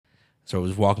So I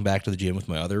was walking back to the gym with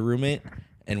my other roommate,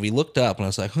 and we looked up, and I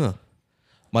was like, huh,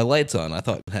 my light's on. I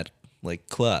thought it had, like,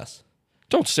 class.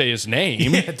 Don't say his name.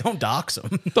 Yeah, don't dox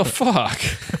him. The fuck?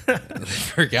 I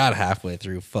forgot halfway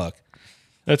through. Fuck.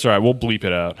 That's all right. We'll bleep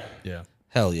it out. Yeah.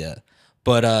 Hell yeah.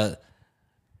 But, and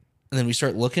then we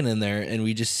start looking in there, and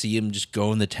we just see him just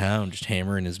going to town, just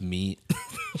hammering his meat.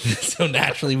 So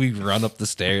naturally, we run up the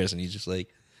stairs, and he's just, like,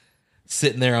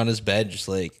 sitting there on his bed, just,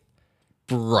 like,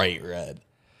 bright red.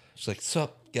 Just like,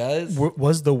 sup, guys?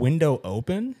 Was the window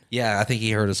open? Yeah, I think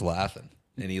he heard us laughing.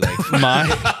 And he like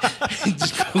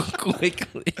just go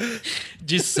quickly.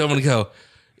 Just someone go,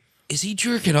 is he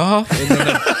jerking off? And then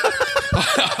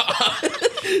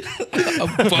a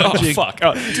bunch of, Fuck.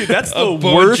 Oh, dude, that's the bunch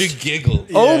worst. of giggles.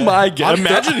 Oh my God.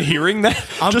 Imagine hearing that.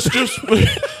 Just is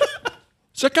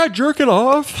that guy jerking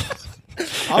off?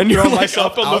 I'm you're throwing like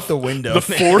myself up on out the window. The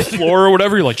fourth floor or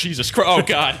whatever. You're like, Jesus Christ. Oh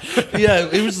God. Yeah,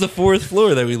 it was the 4th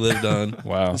floor that we lived on.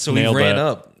 Wow. So we Nailed ran that.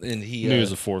 up, and he. He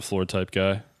was a 4th floor type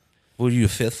guy. What were you,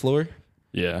 5th floor?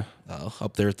 Yeah. Oh,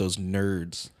 up there with those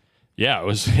nerds. Yeah, I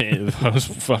was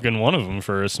fucking one of them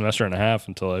for a semester and a half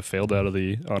until I failed out of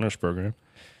the honors program.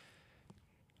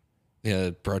 Yeah,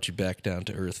 it brought you back down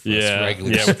to earth. For us Yeah,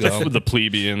 regular yeah, scum. with the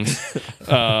plebeians.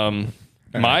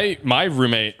 My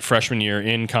roommate freshman year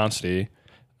in Consti,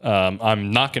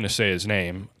 I'm not going to say his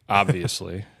name,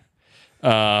 obviously.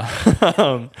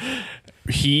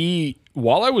 He,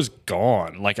 while I was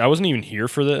gone, like I wasn't even here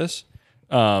for this.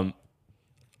 Our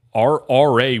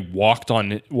RA walked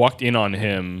in on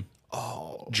him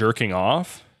jerking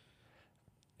off.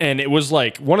 And it was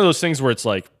like one of those things where it's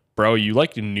like, bro, you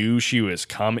like knew she was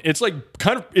coming. It's like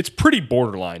it's pretty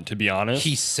borderline, to be honest.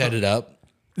 He set it up.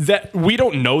 That we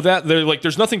don't know that.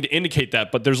 There's nothing to indicate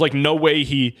that, but there's like no way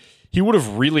he would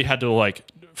have really had to like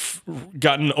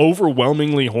gotten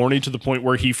overwhelmingly horny to the point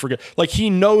where he forget. Like he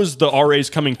knows the RA's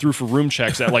coming through for room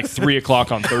checks at like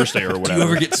 3:00 on Thursday or whatever. You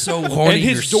ever get so horny And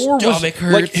his your door stomach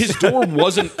hurts? like his door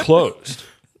wasn't closed.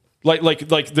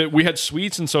 We had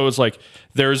suites, and so it's like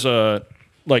there's an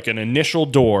initial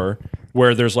door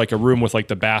where there's like a room with like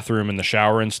the bathroom and the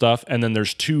shower and stuff, and then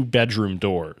there's 2 bedroom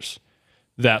doors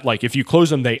that like if you close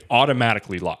them they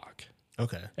automatically lock.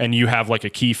 Okay. And you have like a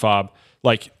key fob.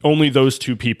 Like only those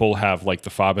 2 people have like the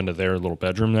fob into their little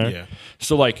bedroom there. Yeah.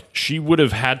 So like she would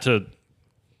have had to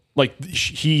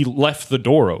he left the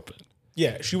door open.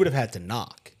 Yeah, she would have had to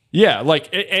knock. Yeah, like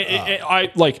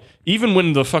I like even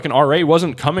when the fucking RA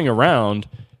wasn't coming around,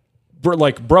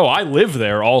 bro, I live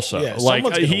there also. Yeah, like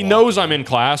someone's gonna he walk knows in. I'm in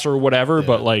class or whatever,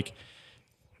 but like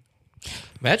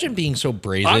Imagine being so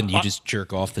brazen you just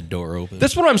jerk off the door open.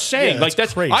 that's what I'm saying. Yeah, like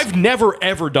that's crazy. I've never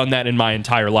ever done that in my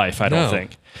entire life. I don't No.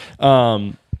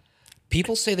 think.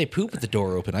 People say they poop with the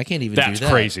door open. I can't even That's do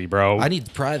that. crazy, bro. I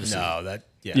need privacy. No, that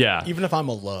Yeah. Even if I'm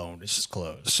alone, it's just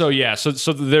closed. So yeah, so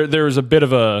there was a bit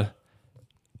of a.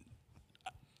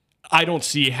 I don't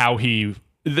see how he.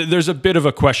 There's a bit of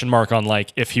a question mark on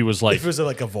like if he was like If it was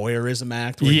like a voyeurism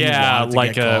act, where he yeah, wanted to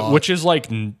like get caught. which is like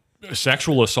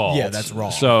sexual assault. Yeah, that's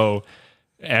wrong. So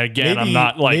again, I'm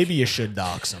not like maybe you should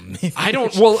dox him. I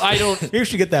don't. Well, I don't. Maybe you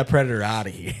should get that predator out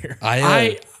of here.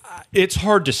 It's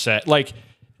hard to say. Like,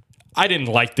 I didn't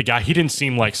like the guy. He didn't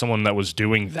seem like someone that was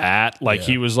doing that. Like,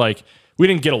 he was like, we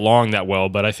didn't get along that well,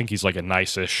 but I think he's like a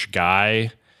nice-ish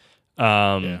guy.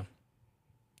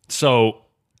 So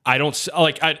I don't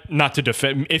like, not to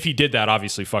defend, if he did that,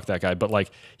 obviously fuck that guy, but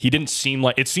like, he didn't seem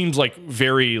like, it seems like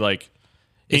very like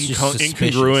It's just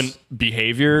incongruent suspicious.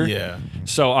 behavior. Yeah.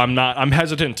 So I'm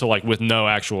hesitant to like, with no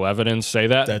actual evidence say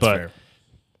that, That's but fair.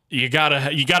 you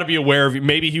gotta be aware of,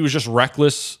 maybe he was just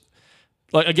reckless.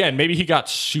 Like again, maybe he got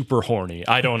super horny.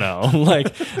 I don't know.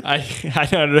 Like I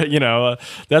don't,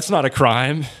 that's not a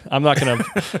crime. I'm not gonna.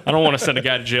 I don't want to send a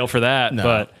guy to jail for that. No.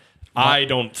 But I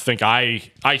don't think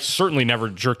I certainly never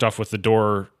jerked off with the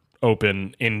door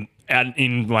open in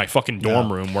my fucking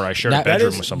dorm room where I shared a That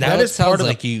bedroom is- with somebody. Now That it is part sounds of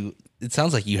like you. It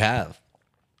sounds like you have.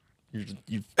 You're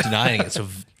denying it so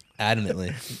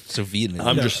adamantly, so vehemently.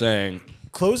 I'm just saying.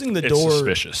 Closing the It's door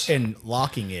suspicious. and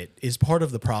locking it is part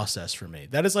of the process for me.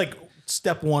 That is like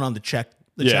step one on the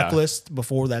Yeah. checklist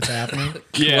before that's happening.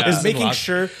 Yeah. is making Lock-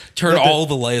 sure Turn that all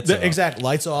the lights off. exact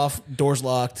lights off, doors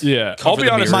locked. Yeah. Cover I'll be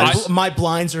the honest. mirrors. My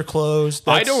blinds are closed.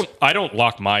 I That's- don't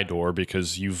lock my door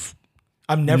because you've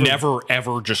I'm never. never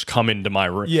ever just come into my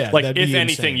room. Yeah, like that'd if be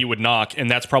anything, insane. you would knock,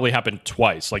 and that's probably happened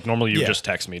twice. Like normally you would Yeah. just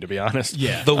text me, to be honest.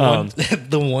 Yeah. The one,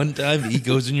 the one time he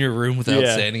goes in your room without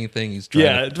Yeah. saying anything, he's trying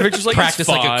Yeah, to Victor's like, practice it's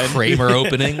like a fine. Kramer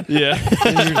opening. Yeah.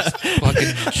 And you're just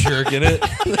fucking jerking it.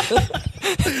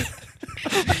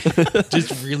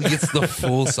 Just really gets the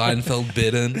full Seinfeld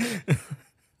bit in.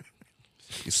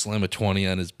 You slam a 20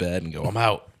 on his bed and go, I'm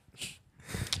out.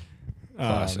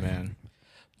 Classic. Oh man.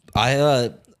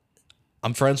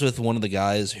 I'm friends with one of the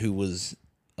guys who was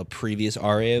a previous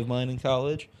RA of mine in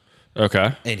college,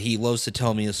 Okay. and he loves to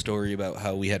tell me a story about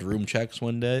how we had room checks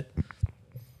one day,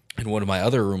 and one of my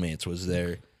other roommates was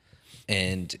there,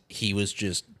 and he was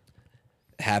just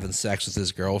having sex with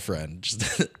his girlfriend,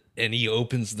 just, and he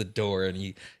opens the door, and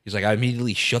he's like, I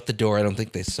immediately shut the door. I don't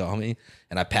think they saw me,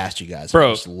 and I passed you guys. Bro.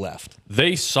 And I just left.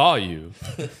 They saw you.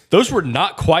 Those were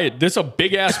not quiet. This is a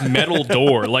big ass metal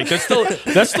door. Like that's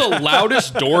the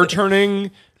loudest door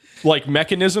turning like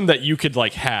mechanism that you could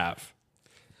like have.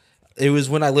 It was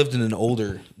when I lived in an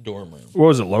older dorm room, What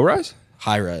was it? Low rise?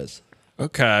 high res.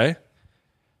 Okay.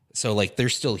 So like,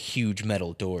 there's still huge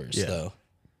metal doors, though.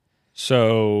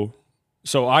 So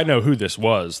I know who this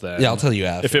was then. Yeah, I'll tell you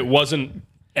after. If it wasn't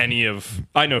any of,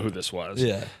 I know who this was.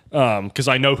 Yeah. Because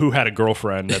I know who had a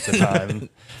girlfriend at the time.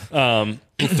 Well,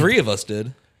 three of us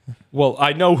did. Well,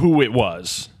 I know who it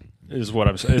was. Is what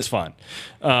I'm saying. It's fine.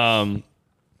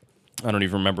 I don't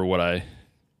even remember what I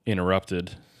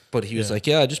interrupted. But he was like,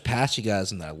 yeah, I just passed you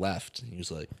guys and I left. And he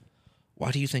was like,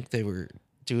 why do you think they were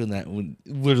doing that? When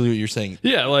literally what you're saying.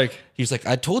 Yeah, like He was like,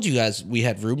 I told you guys we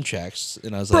had room checks.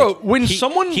 And I was Bro, like, when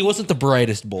someone- he wasn't the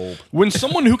brightest bulb. when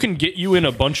someone who can get you in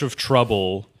a bunch of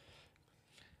trouble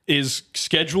is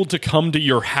scheduled to come to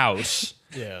your house.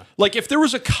 Yeah. Like if there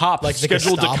was a cop Like the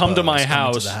scheduled to come to Gestapo my is coming to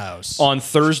house, the house. on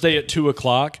Thursday at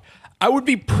 2:00, I would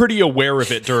be pretty aware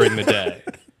of it during the day.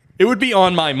 It would be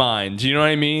on my mind. You know what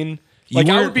I mean? Like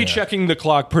I would be checking the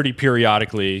clock pretty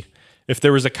periodically if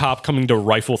there was a cop coming to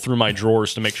rifle through my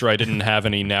drawers to make sure I didn't have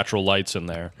any natural lights in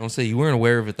there. I want to say you weren't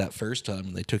aware of it that first time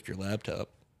when they took your laptop. What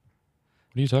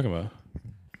are you talking about?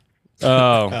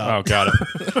 Oh, got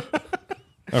it.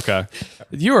 Okay.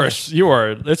 You are,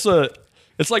 it's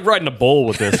like riding a bull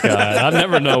with this guy. I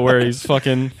never know where he's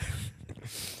fucking,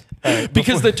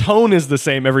 because the tone is the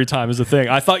same every time is the thing.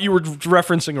 I thought you were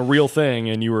referencing a real thing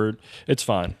and it's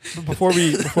fine. But before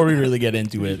we really get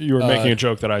into it, You were making a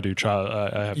joke that I do,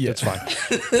 child. Yeah. It's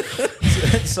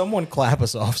fine. someone clap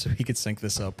us off so we could sync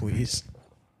this up, please.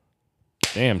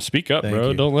 Damn, speak up, Thank bro.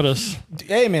 you. Don't let us.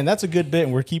 Hey man, that's a good bit,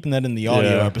 and we're keeping that in the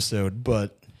audio Yeah. episode.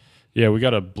 But Yeah, we got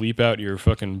to bleep out your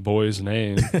fucking boy's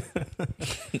name.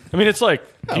 I mean, it's like,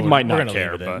 he might we're not gonna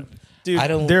care, leave it but in. Dude, I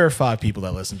don't- there are 5 people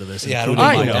that listen to this. Yeah, I don't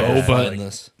including know. my know, dad. but- Like,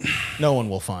 this. no one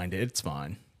will find it. It's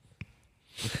fine.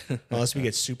 Unless we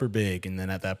get super big, and then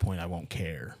at that point, I won't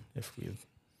care if we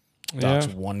dox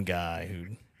Yeah. one guy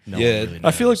who. No Yeah, one really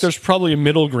I feel like knows. there's probably a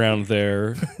middle ground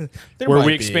there. There where might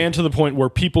we be. expand to the point where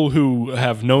people who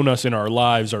have known us in our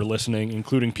lives are listening,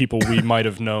 including people we might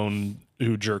have known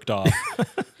who jerked off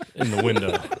in the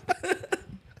window.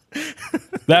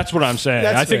 That's what I'm saying.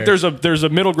 That's I think fair. there's a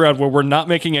middle ground where we're not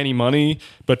making any money,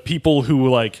 but people who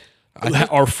like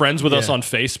are friends with us Yeah. on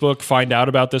Facebook find out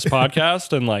about this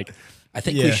podcast and like, I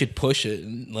think Yeah. we should push it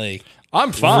and like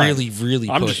I'm fine. really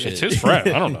I'm push just, it. it's his friend.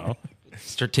 I don't know.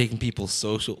 Start taking people's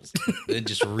socials and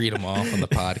just read them off on the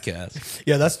podcast.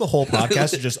 Yeah, that's the whole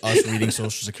podcast. Is just us reading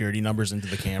social security numbers into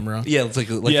the camera. Yeah, it's like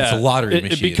it's a lottery it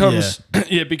machine. becomes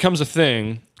it becomes a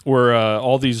thing where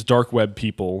all these dark web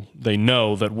people, they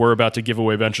know that we're about to give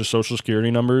away a bunch of social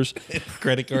security numbers,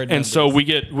 credit card and so we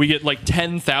get like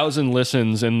 10,000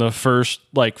 listens in the first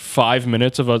like 5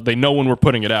 minutes of us. They know when we're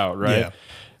putting it out, right? Yeah.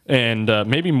 And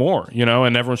maybe more, you know,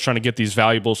 and everyone's trying to get these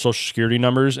valuable social security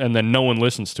numbers, and then no one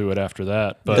listens to it after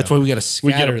that. But That's why we got to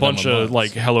we get a bunch of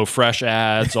like HelloFresh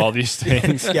ads, all these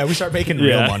things. Yeah, we start making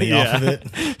real Yeah, money off of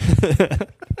it.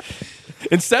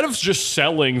 Instead of just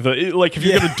selling like if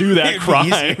you're Yeah. gonna do that It'd be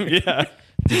crime, yeah.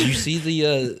 Did you see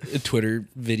the Twitter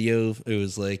video? It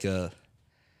was like it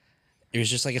was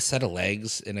just like a set of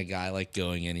legs and a guy like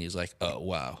going in. He's like, "Oh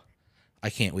wow, I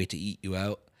can't wait to eat you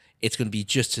out. It's going to be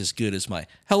just as good as my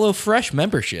HelloFresh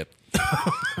membership."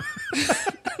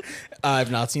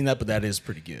 I've not seen that, but that is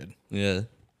pretty good. Yeah,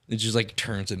 it just like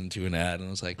turns it into an ad, and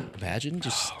I was like, imagine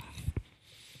just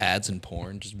ads and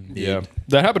porn, just Yeah,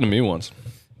 that happened to me once.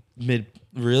 mid.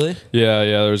 Really? Yeah,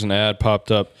 there was an ad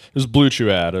popped up. It was a Blue Chew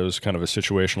ad. It was kind of a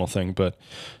situational thing, but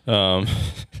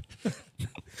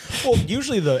Well,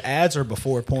 usually the ads are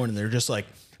before porn, and they're just like,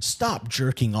 "Stop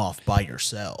jerking off by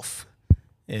yourself,"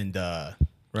 and right.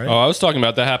 oh, I was talking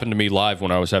about that happened to me live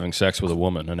when I was having sex with a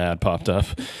woman. An ad popped up.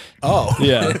 Oh,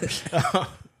 Yeah,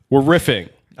 we're riffing.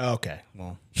 okay.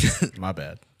 Well, my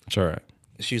bad. It's all right.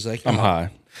 She's like, I'm high.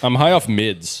 I'm high off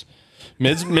mids.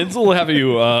 Mids will have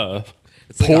you like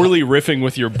poorly riffing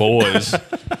with your boys.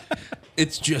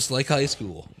 It's just like high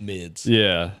school mids.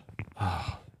 Yeah,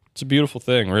 it's a beautiful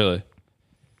thing, really.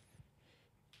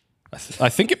 I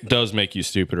think it does make you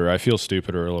stupider. I feel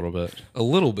stupider a little bit. A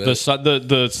little bit.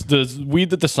 The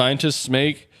weed that the scientists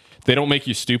make they don't make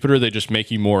you stupider. They just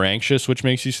make you more anxious, which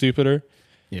makes you stupider.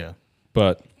 Yeah.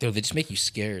 But Dude, they just make you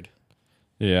scared.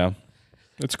 yeah,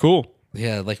 it's cool.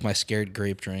 Yeah, like my scared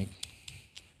grape drink.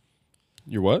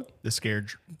 You're what? The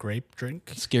scared grape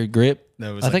drink. Scared grape?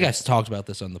 That was I think like I talked about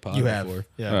this on the pod You have. before.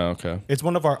 Yeah. Oh, okay. It's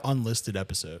one of our unlisted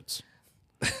episodes.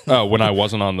 Oh, when I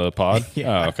wasn't on the pod?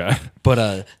 Yeah. Oh, okay.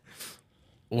 But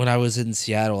when I was in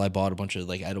Seattle, I bought a bunch of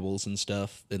like edibles and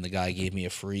stuff, and the guy gave me a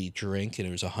free drink, and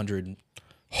it was 100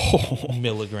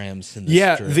 milligrams in this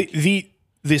Yeah, drink.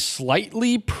 the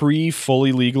slightly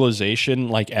pre-fully legalization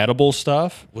like edible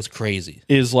stuff Was crazy.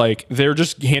 is like they're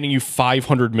just handing you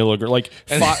 500 milligram, like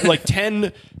like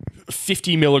 10,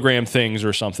 50 milligram things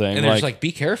or something. And they're just like,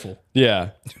 be careful.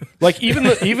 yeah, like even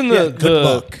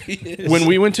the luck. when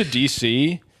we went to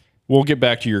DC, we'll get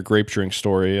back to your grape drink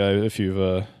story if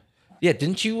you've Yeah,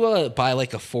 didn't you buy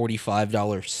like a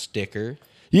 $45 sticker?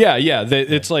 yeah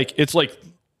it's like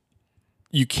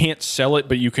you can't sell it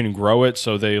but you can grow it,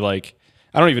 so they like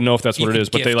I don't even know if that's You what it could is,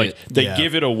 but they gift like it. they Yeah.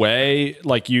 give it away.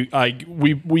 Like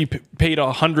we paid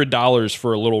 $100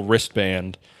 for a little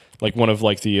wristband, like one of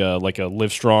like the like a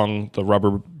Livestrong, the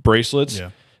rubber bracelets.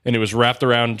 Yeah. And it was wrapped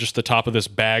around just the top of this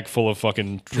bag full of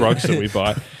fucking drugs that we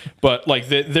bought. But like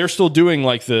they're still doing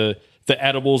like the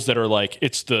edibles that are like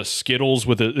it's the Skittles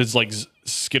with it's like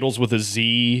Skittles with a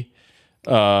Z.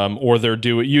 Or they're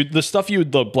doing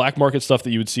the black market stuff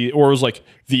that you would see, or it was like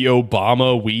the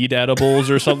Obama weed edibles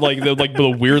or something like the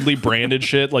weirdly branded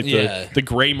shit, like Yeah. the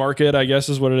gray market, I guess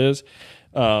is what it is.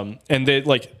 And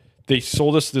they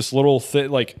sold us this little thing,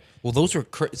 like Well, those were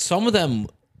some of them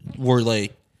were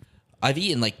like I've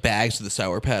eaten like bags of the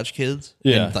Sour Patch Kids,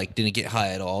 Yeah. and like didn't get high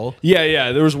at all.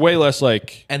 yeah, there was way less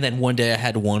like And then one day I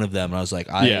had one of them, and I was like,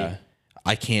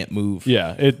 I can't move.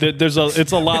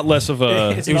 it's a lot less of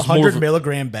a It's it in a was more 100 of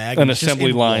milligram bag. an and it's just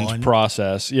assembly in line one.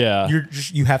 process. Yeah,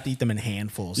 You have to eat them in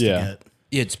handfuls Yeah. to get.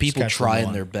 Yeah, it's people catch the trying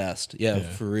one. their best. Yeah,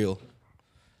 for real.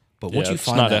 But yeah, once you it's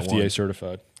find not that FDA one,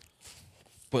 certified.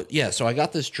 but yeah, so I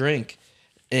got this drink,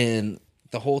 and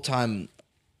the whole time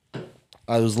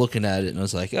I was looking at it, and I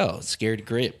was like, "Oh, scared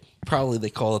grape." Probably they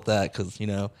call it that because if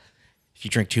you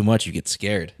drink too much, you get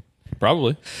scared.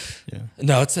 Probably.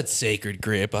 No, it said sacred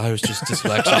grape. I was just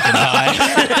dyslexic and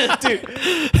high.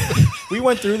 We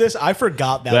went through this. I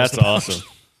forgot that. That's was the awesome.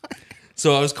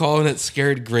 So I was calling it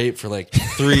scared grape for like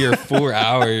 3 or 4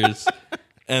 hours.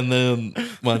 And then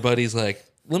my buddy's like,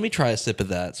 let me try a sip of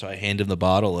that. So I hand him the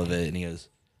bottle of it, and he goes,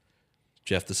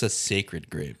 Jeff, this says sacred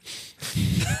grape.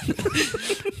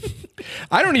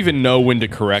 I don't even know when to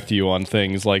correct you on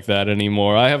things like that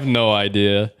anymore. I have no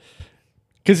idea.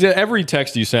 Because every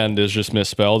text you send is just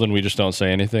misspelled, and we just don't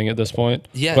say anything at this point.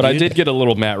 Yeah, but I dude. did get a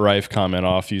little Matt Rife comment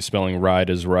off you spelling ride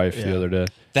as Rife the other day.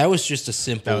 That was just a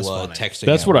simple was funny. texting.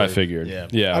 That's out what I word. figured.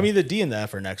 Yeah. I mean, the D and the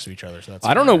F are next to each other. So that's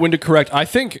I don't know when to correct. I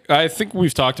think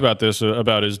we've talked about this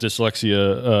about his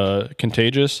dyslexia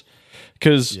contagious,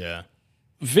 because Yeah.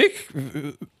 Vic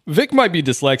might be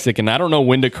dyslexic, and I don't know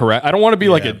when to correct. I don't want to be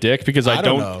like a dick because I don't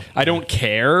don't know. I don't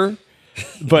care.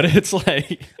 But it's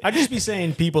like I'd just be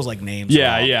saying people's like names.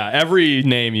 yeah, wrong. yeah. Every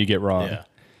name you get wrong.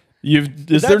 Yeah. Is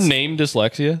there That's- name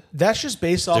dyslexia? That's just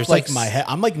based off There's, like like, my head.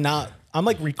 I'm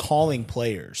like recalling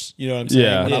players. You know what I'm saying?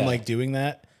 Yeah. When I'm Yeah. like doing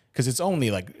that, because it's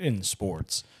only like in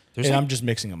sports, and like- I'm just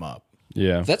mixing them up.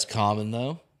 Yeah. That's common,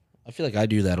 though. I feel like I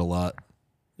do that a lot,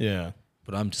 Yeah.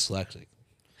 but I'm dyslexic.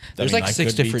 There's mean, like I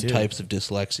 6 could be different too. types of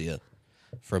dyslexia,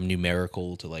 from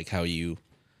numerical to like how you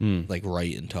like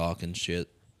write and talk and shit.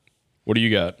 What do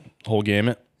you got? Whole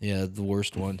gamut? Yeah, the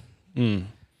worst one.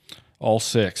 All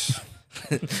 6.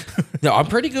 No, I'm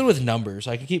pretty good with numbers.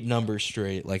 I can keep numbers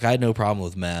straight. Like I had no problem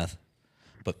with math,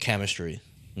 but chemistry.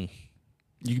 You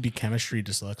could be chemistry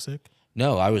dyslexic.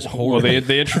 No, I was Well, horrible.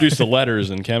 they introduced the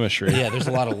letters in chemistry. Yeah, there's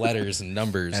a lot of letters and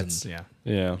numbers, That's and yeah.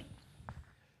 Yeah.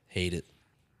 hate it.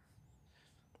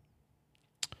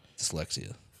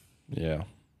 Dyslexia. Yeah.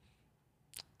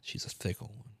 She's a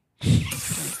fickle one.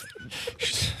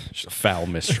 She's a foul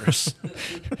mistress.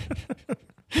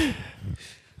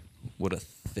 What a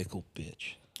fickle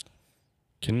bitch.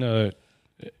 Can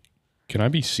I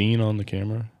be seen on the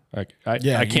camera?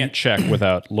 Yeah, I can't check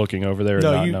without looking over there and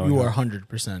No, not you knowing. are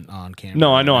 100% on camera.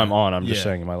 No, I know I'm on. I'm just Yeah.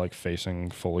 saying, am I like facing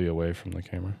fully away from the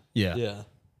camera? Yeah. Yeah.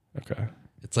 Okay.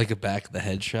 It's like a back of the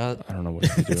head shot. I don't know what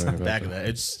I'm doing It's not about the back of that. that.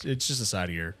 It's just the side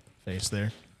of your face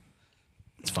there.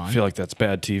 It's fine. I feel like that's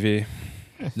bad TV.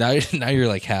 Now you're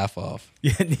like half off.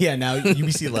 yeah. Now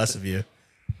you see less of you.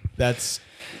 That's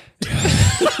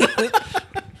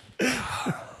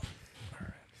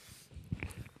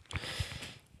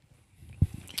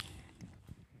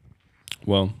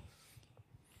Well,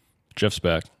 Jeff's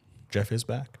back. Jeff is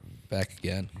back. back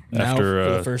again. Now After,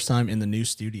 for the first time in the new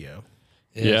studio.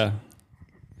 Yeah.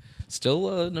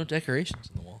 Still no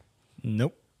decorations on the wall.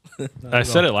 Nope. I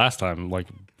said it last time. Like,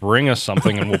 bring us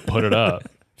something and we'll put it up.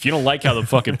 If you don't like how the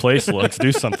fucking place looks,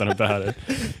 do something about it.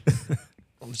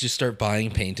 Let's just start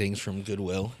buying paintings from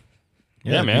Goodwill.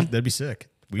 Yeah, man. That'd be sick.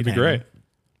 It'd be great.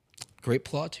 Great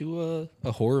plot to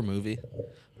a horror movie.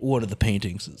 One of the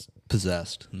paintings is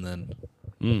possessed, and then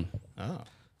Oh,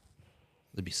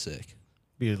 that'd be sick.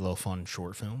 be a little fun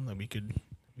short film that we could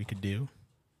do.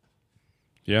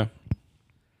 Yeah.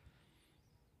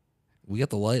 We got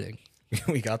the lighting.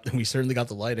 we certainly got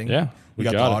the lighting. Yeah. we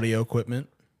got the it. audio equipment.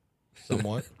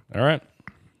 Somewhat. All right.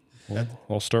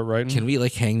 I'll start writing. Can we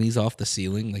like hang these off the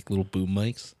ceiling like little boom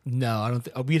mics? No, I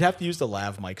don't. We'd have to use the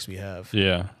lav mics we have,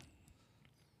 Yeah.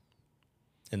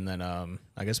 and then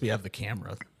I guess we have the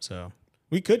camera, so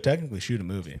we could technically shoot a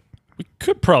movie. We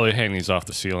could probably hang these off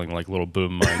the ceiling like little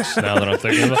boom mics now that I'm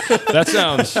thinking about it.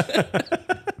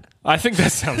 I think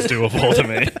that sounds doable to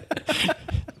me.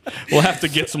 We'll have to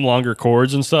get some longer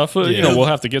cords and stuff. You know, we'll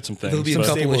have to get some things. There'll be a but-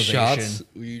 couple of stabilization. shots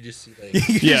where you just see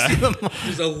like yeah.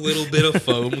 there's a little bit of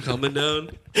foam coming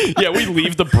down. Yeah, we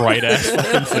leave the bright ass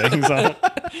fucking things on.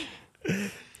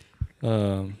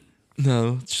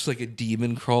 No, it's just like a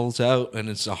demon crawls out, and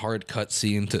it's a hard cut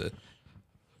scene to.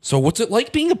 So, what's it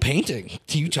like being a painting?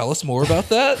 Can you tell us more about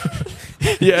that?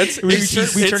 Yeah, it's, We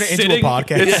turn it into a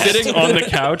podcast. It's sitting on the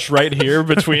couch right here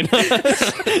between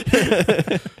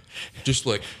us. Just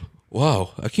like, wow,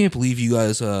 I can't believe you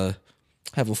guys have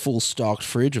a full stocked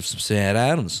fridge of some Sad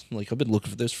Adams. Like, I've been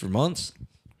looking for this for months.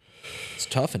 It's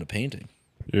tough in a painting.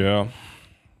 Yeah.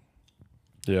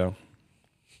 Yeah.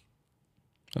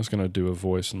 I was going to do a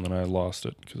voice and then I lost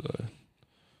it because I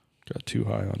got too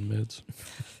high on mids.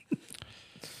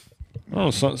 I don't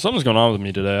know, something's going on with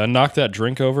me today. I knocked that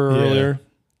drink over earlier.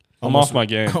 I'm off my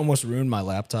game. Almost ruined my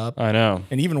laptop. I know.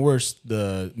 And even worse,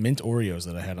 the mint Oreos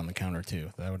that I had on the counter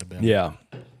too. That would have been Yeah.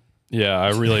 Yeah, I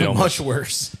really almost much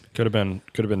worse. could have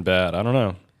been bad. I don't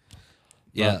know.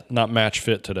 Yeah. Not match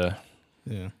fit today.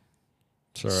 Yeah.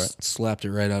 It's all right. Slapped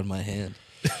it right out of my hand.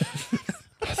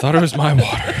 I thought it was my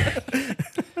water.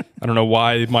 I don't know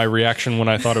why my reaction when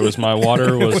I thought it was my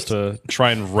water was to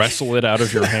try and wrestle it out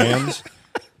of your hands.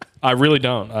 I really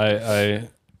don't. I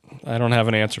don't have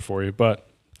an answer for you, but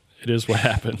it is what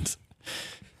happened.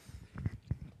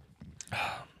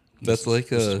 That's like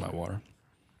This is my water.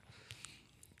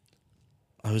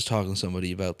 I was talking to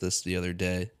somebody about this the other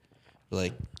day.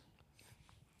 Like,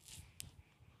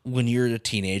 when you're a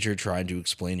teenager trying to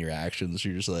explain your actions,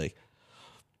 you're just like,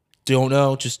 don't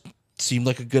know, just seemed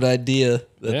like a good idea.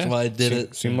 That's why I did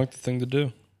it. Seemed like the thing to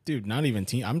do. Dude, not even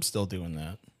teen. I'm still doing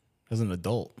that as an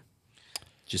adult.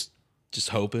 Just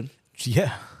hoping.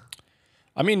 Yeah.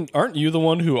 I mean, aren't you the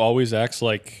one who always acts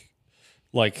like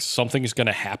something's going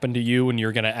to happen to you and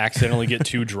you're going to accidentally get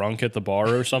too drunk at the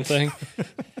bar or something?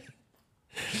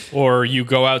 Or you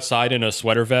go outside in a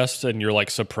sweater vest and you're like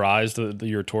surprised that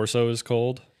your torso is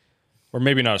cold? Or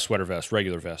maybe not a sweater vest,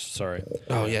 regular vest, sorry.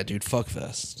 Oh, yeah, dude, fuck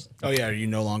vests. Oh yeah. Are you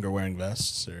no longer wearing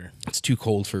vests or? It's too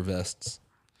cold for vests.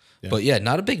 Yeah. But yeah,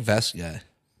 not a big vest guy.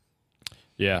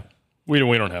 Yeah. We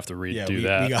don't have to do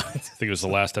that. we got I think it was the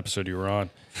last episode you were on.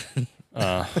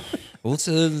 Well, it's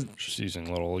Just using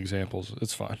little examples.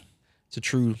 It's fine. a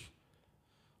true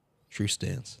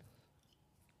stance.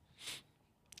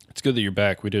 It's good that you're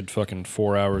back. We did fucking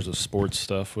 4 hours of sports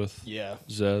stuff with Yeah.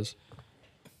 Zez.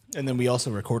 And then we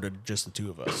also recorded just the two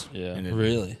of us. Yeah. And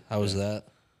Really? How was that?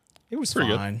 it was Pretty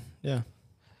good. fine. Yeah.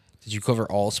 Did you cover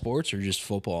all sports or just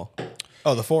football?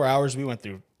 Oh, the 4 hours we went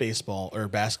through baseball or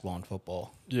basketball and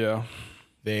football. Yeah.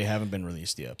 They haven't been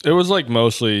released yet. It was like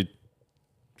mostly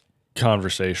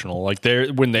conversational. Like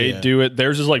when they Yeah. do it,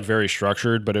 theirs is like very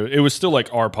structured, but it was still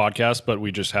like our podcast, but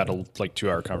we just had a like 2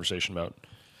 hour conversation about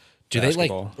Do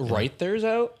basketball. they like write theirs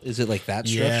out? Is it like that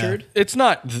Yeah. structured? It's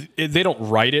not they don't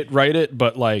write it,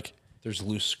 but like There's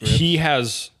loose scripts. he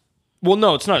has well,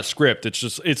 no, it's not a script.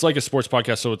 It's like a sports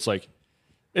podcast, so it's like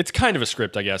it's kind of a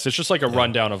script, I guess. It's just like a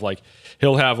rundown of like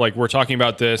he'll have like we're talking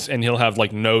about this and he'll have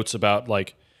like notes about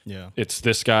like Yeah. it's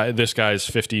this guy's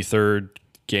 53rd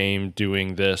game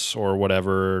doing this or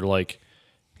whatever, like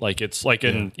it's like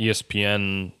an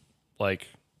ESPN like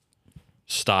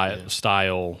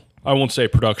style. I won't say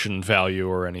production value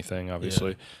or anything,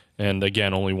 obviously. And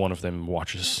again, only one of them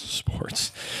watches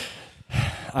sports.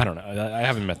 I don't know. I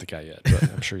haven't met the guy yet, but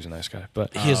I'm sure he's a nice guy.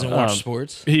 But he doesn't watch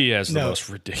sports. he has the No. most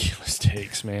ridiculous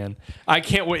takes, man. I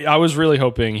can't wait. I was really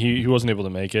hoping he wasn't able to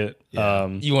make it.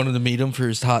 You wanted to meet him for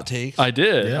his hot takes? I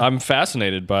did. Yeah. I'm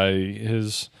fascinated by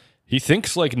his. He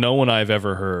thinks like no one I've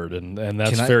ever heard, and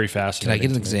that's very Can fascinating. I get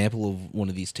an to me. example of one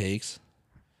of these takes?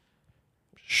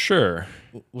 Sure.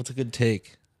 What's a good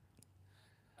take?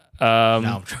 Now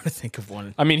I'm trying to think of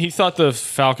one. I mean, he thought the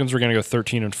Falcons were going to go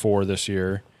 13-4 this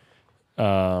year.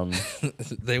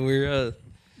 They were.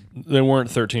 They weren't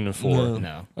 13-4.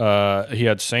 No. He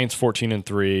had Saints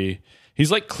 14-3.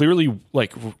 He's like clearly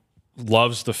like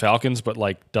loves the Falcons, but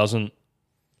like doesn't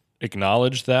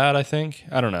acknowledge that. I think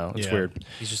I don't know. It's Yeah. weird.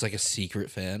 He's just like a secret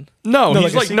fan. No, No,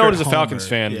 he's like a like known as secret a Falcons homer.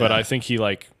 fan, but Yeah. I think he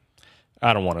like.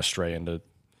 I don't want to stray into.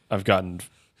 I've gotten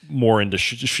more into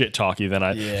shit talky than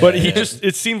I. Yeah. But he just.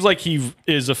 It seems like he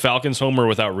is a Falcons homer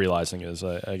without realizing it.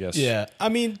 I guess. Yeah. I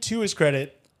mean, to his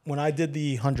credit, when I did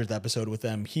the 100th episode with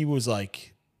them, he's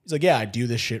like, yeah, I do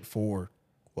this shit for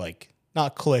like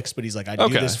not clicks, but he's like, I do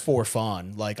Okay. this for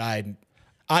fun. Like I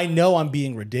know I'm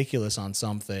being ridiculous on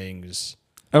some things.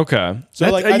 Okay.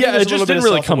 So, like, I think yeah, there's it a just little bit didn't of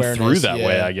really come through self-awareness. that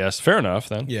way. Yeah. I guess. Fair enough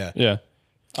then. Yeah. Yeah.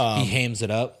 He hams it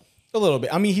up. A little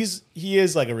bit. I mean, he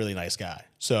is like a really nice guy.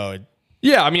 So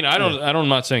Yeah. I mean, I'm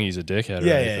not saying he's a dickhead or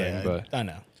yeah, anything, yeah. but I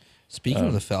know. Speaking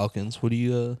of the Falcons, what do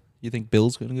you think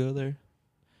Bill's going to go there?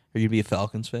 Are you gonna be a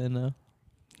Falcons fan now?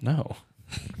 no.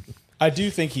 I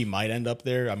do think he might end up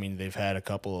there. I mean, they've had a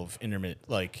couple of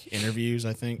interviews.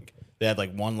 I think they had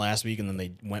like one last week, and then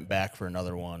they went back for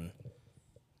another one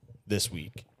this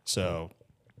week. So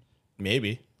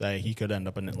maybe that he could end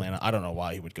up in Atlanta. I don't know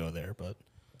why he would go there, but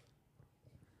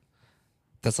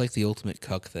That's like the ultimate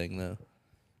cuck thing, though.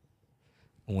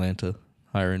 Atlanta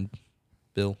hiring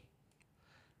Bill.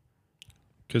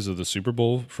 Because of the Super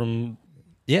Bowl from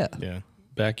Yeah, yeah,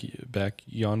 back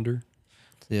yonder.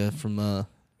 yeah. From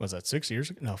was that 6 years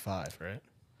ago? No, 5, right?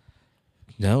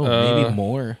 no, maybe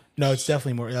more. No, it's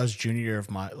definitely more. That was junior year of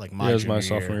my Yeah, it was my junior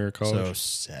sophomore year of college. So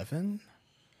 7.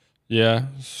 Yeah,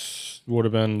 would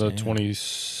have been the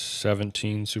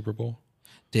 2017 Super Bowl.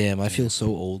 Damn, I feel so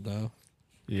old now.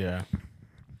 Yeah.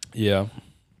 Yeah.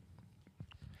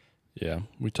 Yeah,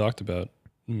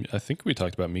 I think we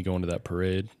talked about me going to that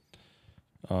parade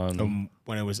on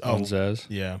When it was Zaz.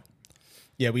 yeah,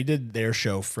 yeah, we did their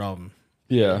show from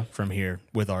Yeah. here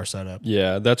with our setup.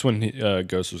 Yeah, that's when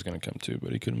Ghost was going to come too,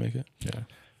 but he couldn't make it. Yeah.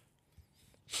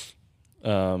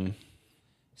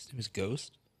 His name is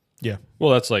Ghost. Yeah. Well,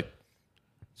 that's like,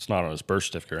 it's not on his birth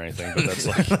certificate or anything, but that's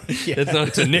like,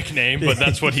 it's a nickname, but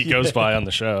that's what he goes by on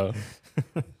the show.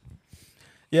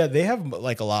 Yeah, they have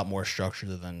like a lot more structure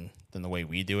than the way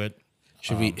we do it.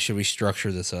 Should we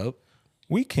structure this up?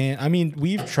 We can't. I mean,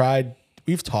 we've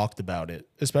talked about it,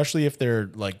 especially if they're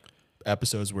like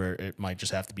episodes where it might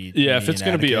just have to be. Yeah, me if it's and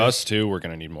going to be Atticus. us too, we're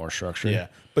going to need more structure. Yeah,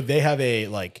 but they have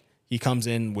he comes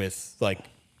in with like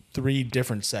 3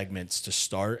 different segments to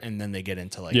start, and then they get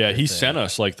into like. Yeah, their he thing. sent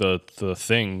us like the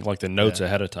thing, like the notes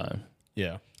ahead of time.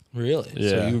 Yeah. Really? So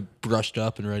Yeah. you were brushed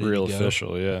up and ready Real to go.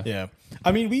 official, yeah. Yeah.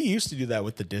 I mean, we used to do that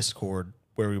with the Discord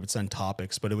where we would send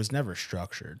topics, but it was never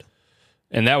structured.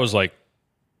 And that was like,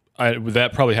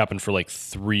 that probably happened for like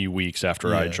 3 weeks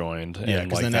after I Yeah. joined, Yeah,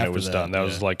 and 'cause like then then it after was that, done. That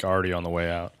was yeah. like already on the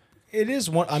way out. It is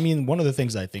one. I mean, one of the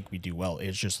things I think we do well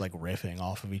is just like riffing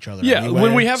off of each other. Yeah, anyway,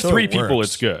 when we have so 3 it people, works.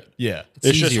 it's good. Yeah.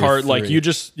 It's just easier hard. with Like 3. you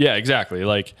just, yeah, exactly.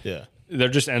 Like Yeah. there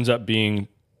just ends up being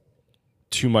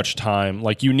too much time.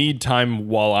 Like you need time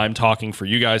while I'm talking for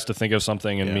you guys to think of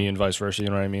something, and Yeah. me and vice versa. You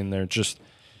know what I mean? It's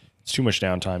too much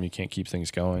downtime. You can't keep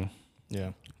things going.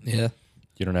 Yeah. Yeah.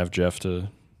 You don't have Jeff to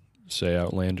say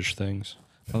outlandish things.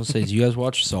 I was gonna say, do you guys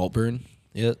watch Saltburn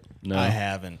yet? No, I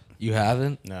haven't. You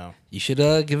haven't? No. You should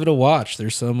give it a watch.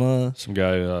 There's some some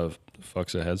guy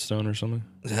fucks a headstone or something.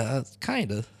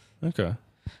 kind of. Okay,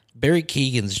 Barry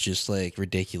Keegan's just like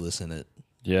ridiculous in it.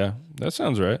 yeah, that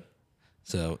sounds right.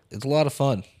 So it's a lot of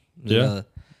fun. Yeah.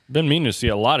 Been meaning to see.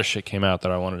 A lot of shit came out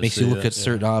that I wanted Makes to see. you look at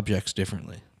certain objects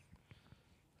differently.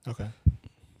 Okay.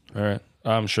 All right.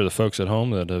 I'm sure the folks at home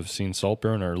that have seen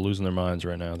Saltburn are losing their minds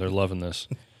right now. They're loving this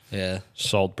Yeah.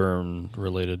 Saltburn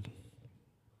related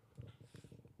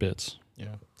bits.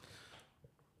 Yeah.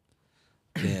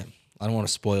 Damn. I don't want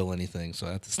to spoil anything, so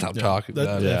I have to stop Yeah, talking that-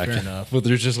 about yeah, it. I fair can- enough. But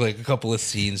there's just like a couple of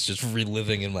scenes just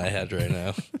reliving in my head right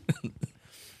now.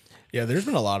 Yeah, there's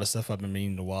been a lot of stuff I've been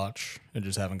meaning to watch and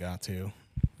just haven't got to.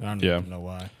 I don't Yeah. even know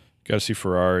why. Got to see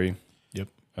Ferrari. Yep.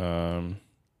 Got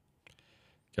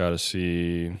to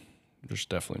see. There's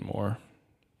definitely more.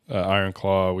 Iron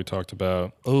Claw. We talked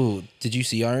about. Oh, did you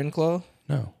see Iron Claw?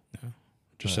 No.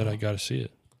 Just said I got to see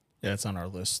it. Yeah, it's on our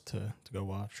list to go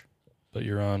watch. But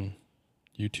you're on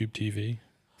YouTube TV.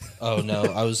 Oh no,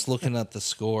 I was looking at the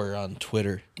score on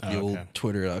Twitter, the Oh, old okay.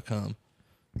 Twitter.com.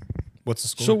 What's the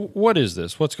score? So what is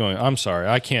this? What's going on? I'm sorry.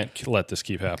 I can't let this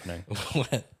keep happening.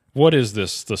 What? What is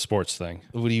this, the sports thing?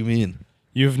 What do you mean?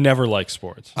 You've never liked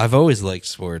sports. I've always liked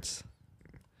sports.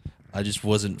 I just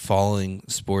wasn't following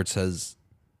sports as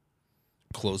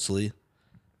closely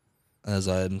as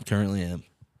I currently am.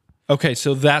 Okay,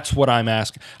 so that's what I'm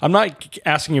asking. I'm not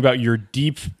asking about your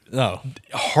deep,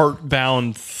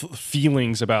 heart-bound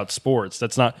feelings about sports.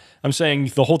 That's not. I'm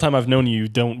saying the whole time I've known you,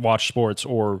 don't watch sports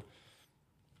or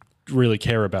really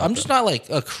care about. I'm just not like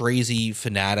a crazy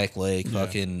fanatic like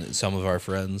fucking some of our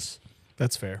friends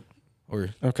That's fair. or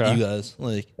Okay. you guys.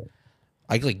 Like,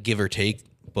 I like give or take,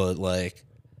 but like,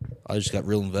 I just got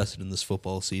real invested in this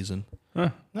football season.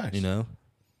 Nice. You know.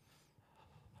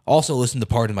 Also, listen to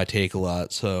Pardon My Take a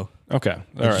lot, so Okay,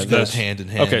 all it right. just goes hand in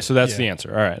hand. Okay, so that's the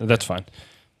answer. All right, that's fine.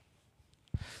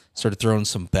 Started throwing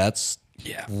some bets.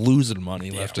 Yeah. Losing money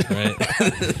left and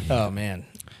right. Oh man.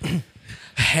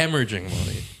 Hemorrhaging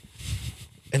money.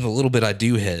 And the little bit I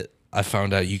do hit, I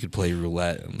found out you could play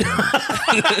roulette. And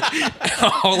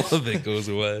all of it goes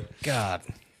away. God.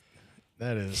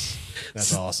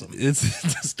 That's awesome. It's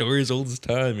the story as old as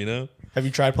time, you know? Have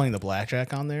you tried playing the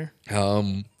blackjack on there?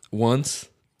 Once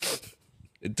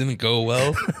it didn't go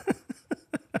well.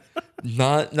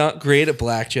 Not great at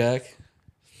blackjack.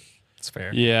 It's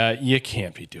fair. Yeah, you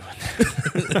can't be doing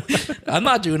that. I'm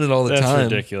not doing it all the That's time.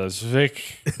 ridiculous.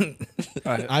 Vic,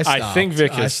 I stopped. think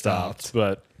Vic I has stopped,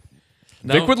 but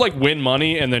Vic would like win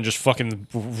money and then just fucking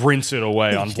rinse it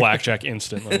away on blackjack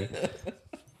instantly.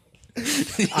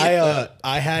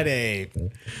 I had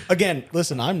again,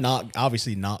 listen, I'm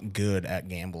obviously not good at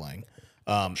gambling.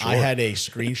 I had a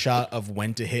screenshot of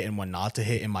when to hit and when not to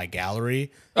hit in my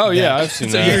gallery. Oh yeah, I've seen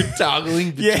So that. you're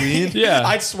toggling between. Yeah.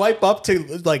 I'd swipe up to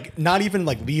like not even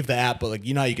like leave the app, but like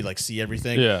you know how you could like see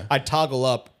everything. Yeah. I'd toggle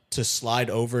up to slide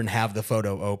over and have the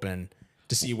photo open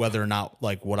to see whether or not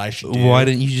like what I should do. Why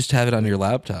didn't you just have it on your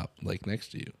laptop, like next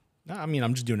to you? No, I mean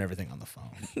I'm just doing everything on the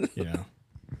phone. You know.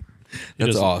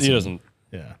 That's awesome. He doesn't.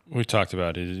 Yeah. We talked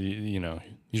about it. You know,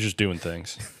 you're just doing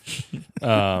things.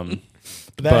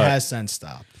 But that But- has since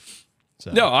stopped.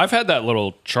 So No, I've had that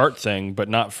little chart thing, but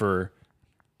not for.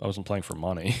 I wasn't playing for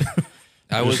money.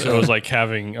 I was like,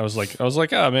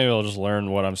 oh, maybe I'll just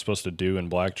learn what I'm supposed to do in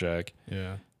blackjack,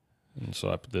 yeah. and so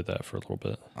I did that for a little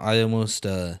bit. I almost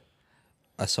I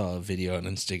saw a video on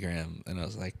Instagram and I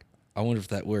was like, I wonder if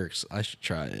that works. I should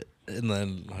try it. And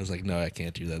then I was like, no, I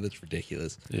can't do that. That's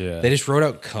ridiculous. Yeah. They just wrote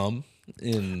out cum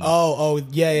in Oh,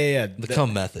 yeah. the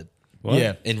cum method. What?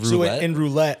 Yeah. In So roulette? in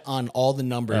roulette, on all the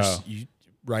numbers, Oh. you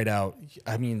write out.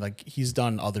 I mean, like he's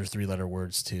done other 3-letter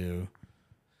words too.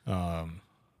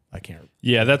 I can't.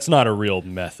 Yeah, that's not a real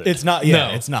method. It's not. Yeah,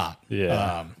 No. it's not.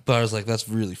 Yeah. But I was like, that's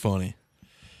really funny.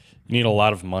 You need a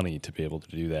lot of money to be able to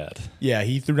do that. Yeah,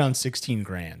 he threw down 16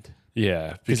 grand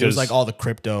Yeah, because it was like all the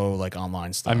crypto, like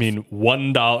online stuff. I mean,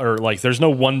 $1 like there's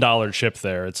no $1 chip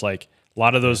there. It's like a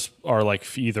lot of those are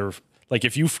like either like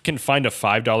if you can find a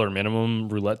 $5 minimum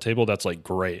roulette table, that's like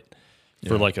great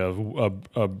for like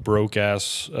a broke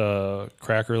ass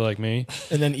cracker like me.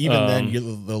 and then even then,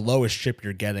 the lowest chip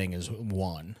you're getting is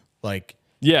 1. Like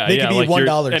Yeah, They yeah, could be like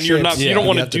 $1 and you're not. chips. You Yeah, don't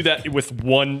want you to have do to- that with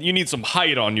one. You need some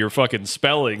height on your fucking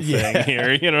spelling thing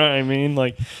here. You know what I mean?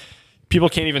 Like people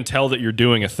can't even tell that you're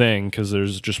doing a thing because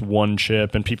there's just one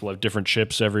chip, and people have different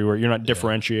chips everywhere. You're not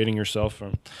differentiating yourself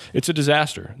from. It's a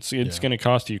disaster. It's going to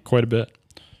cost you quite a bit.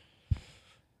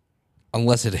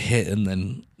 Unless it hit and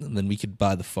then we could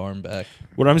buy the farm back.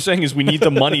 What I'm saying is we need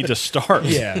the money to start.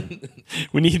 yeah,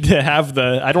 We need to have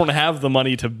I don't have the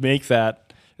money to make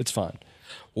that. It's fine.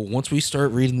 Well, once we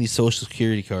start reading these social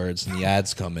security cards and the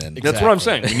ads come in, That's what I'm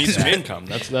saying. We need some income.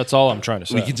 That's all I'm trying to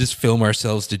say. we can just film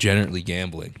ourselves degenerately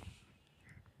gambling.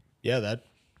 yeah. That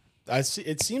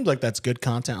it seems like that's good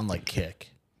content on like Kick.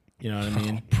 You know what I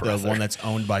mean? The one that's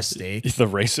owned by Stake, the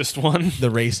racist one. the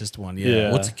racist one. Yeah.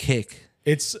 Yeah. What's a kick?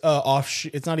 It's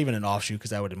offshoot. It's not even an offshoot because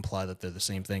that would imply that they're the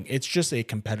same thing. It's just a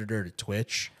competitor to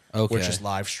Twitch, Okay. which is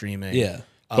live streaming. Yeah.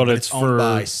 But it's it's owned for-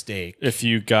 by Stake. If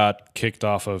you got kicked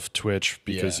off of Twitch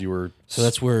because Yeah. you were So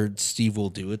that's where Steve will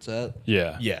do it's at.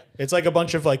 yeah. Yeah, it's like a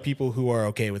bunch of like people who are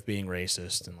okay with being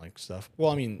racist and like stuff.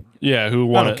 Well, I mean, Yeah, who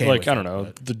want okay to like with I don't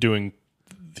it, know,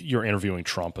 you're interviewing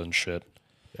Trump and shit,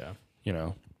 yeah. you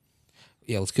know.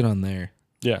 Yeah, let's get on there.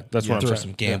 Yeah, that's what I'm Throw saying.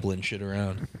 some gambling shit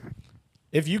around.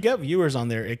 If you get viewers on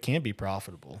there, it can be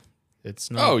profitable. It's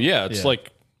not. Oh yeah, it's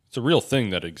like it's a real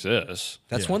thing that exists.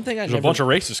 That's Yeah. one thing There's a bunch of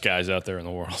racist guys out there in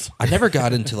the world. I never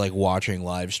got into like watching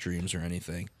live streams or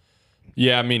anything.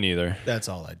 Yeah, me neither. That's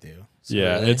all I do. So,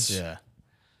 Yeah, really? it's yeah,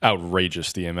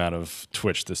 outrageous the amount of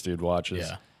Twitch this dude watches.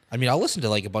 yeah, I mean, I'll listen to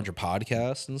like a bunch of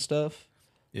podcasts and stuff,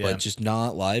 yeah. but just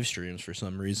not live streams for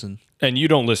some reason. And you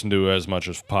don't listen to as much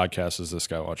of podcasts as this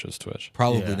guy watches Twitch.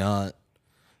 Probably Yeah. not.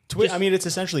 I mean, it's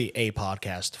essentially a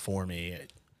podcast for me.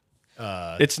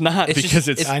 It's not It's because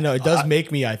just- it's. I know it does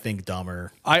make me, I think,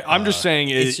 dumber. I'm just saying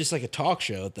It's just like a talk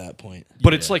show at that point.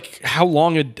 but it's like how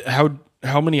long?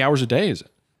 How many hours a day is it?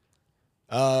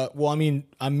 Well, I mean,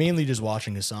 I'm mainly just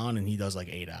watching Hassan, and he does like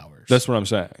 8 hours. That's what I'm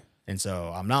saying. And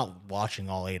so I'm not watching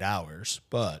all 8 hours,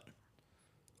 but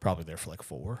probably there for like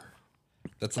 4.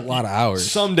 That's a lot of hours.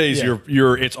 Some days Yeah.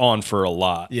 it's on for a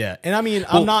lot. Yeah, and I mean,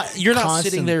 I'm not. You're not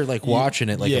constant- sitting there like watching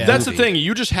it like Yeah. a That's the movie. thing.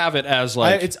 You just have it as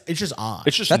like it's just on.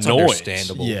 it's just That's noise.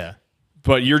 understandable. yeah,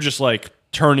 But you're just like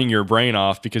turning your brain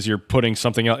off because you're putting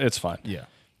something else. It's fine. yeah.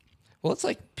 Well, it's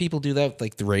like people do that with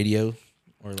like the radio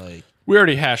or like We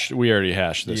already hashed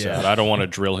this Yeah. out. I don't want to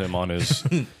drill him on his.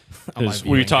 my we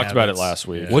viewing talked about it habits. last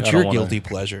week. Yeah. what's I don't your wanna- guilty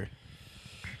pleasure?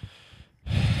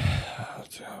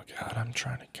 Oh God, I'm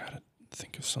trying to gotta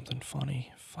think of something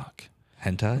funny. Fuck,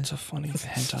 Hentai? it's a funny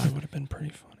hentai would have been pretty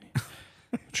funny.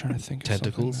 I'm trying to think of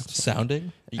Tentacles?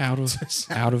 something Sounding? that's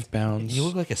out of bounds. You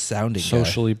look like a sounding guy.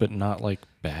 Socially, but not like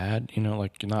bad. You know,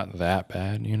 like not that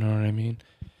bad. You know what I mean?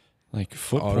 Like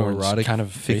foot porn's Autoerotic kind of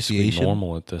basically asphyxiation?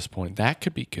 normal at this point. That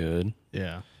could be good.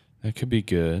 Yeah. That could be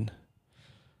good.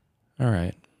 All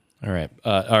right. All right.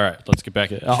 Let's get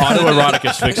back at autoerotic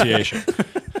asphyxiation.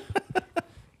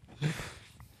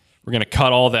 We're gonna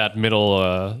cut all that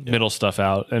middle stuff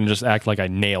out and just act like I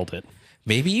nailed it.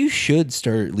 Maybe you should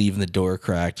start leaving the door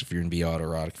cracked if you're going to be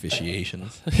autoerotic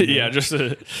asphyxiations. Yeah, just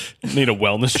need a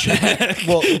wellness check.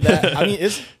 Well, I mean,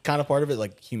 is kind of part of it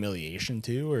like humiliation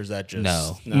too, or is that just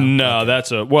No. No,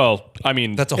 that's a well. I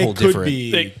mean, That's a whole It could different.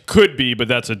 be. it could be, but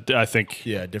that's I think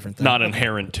Yeah, different thing. not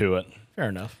inherent to it. Fair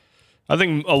enough. I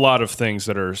think a lot of things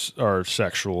that are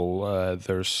sexual,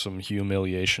 there's some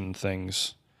humiliation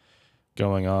things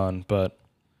going on, but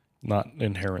not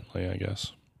inherently, I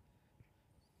guess.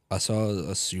 I saw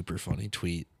a super funny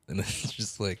tweet, and it's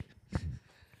just like,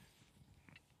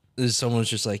 someone was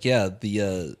just like, yeah,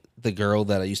 the girl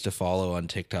that I used to follow on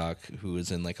TikTok who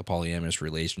was in like a polyamorous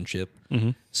relationship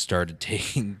started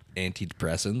taking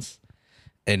antidepressants,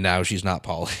 and now she's not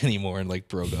poly anymore and like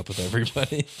broke up with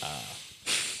everybody.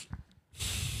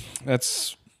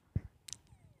 It's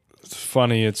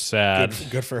funny. It's sad.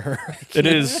 Good for her. It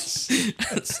is.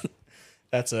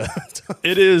 That's a.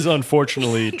 It is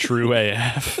unfortunately true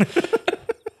AF.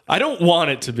 I don't want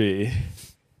it to be,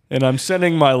 and I'm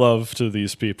sending my love to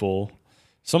these people.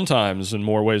 Sometimes in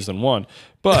more ways than one,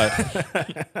 but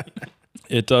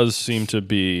it does seem to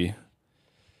be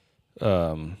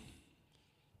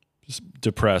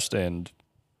depressed and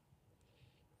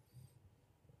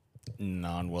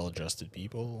non-well-adjusted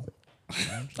people.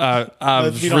 I'm We don't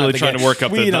have really to trying get- to work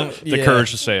up we the don't- the yeah.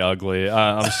 courage to say ugly.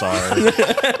 I'm sorry.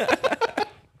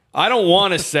 I don't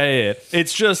want to say it.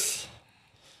 It's just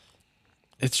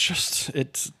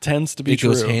it tends to be It true.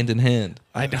 goes hand in hand.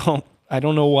 I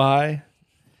don't know why.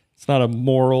 It's not a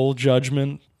moral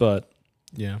judgment, but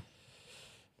Yeah.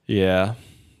 yeah.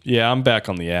 Yeah, I'm back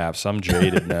on the apps. I'm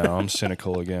jaded now. I'm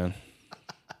cynical again.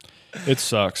 It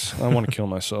sucks. I want to kill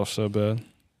myself so bad.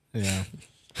 Yeah.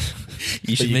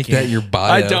 You should you make can't. that your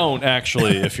bio. I don't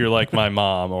actually, if you're like my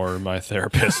mom or my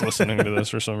therapist listening to this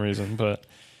for some reason, but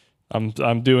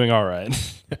I'm doing all right.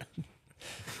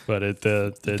 But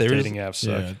the dating apps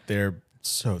suck. Yeah. They're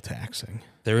so taxing.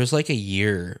 There was like a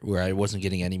year where I wasn't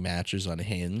getting any matches on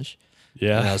Hinge.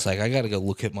 And I Yeah. was like, I gotta go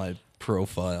look at my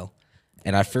profile.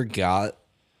 And I forgot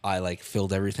I like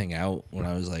filled everything out when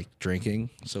I was like drinking.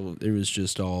 So it was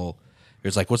just all it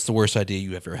was like, what's the worst idea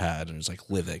you ever had? And it was like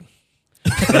living.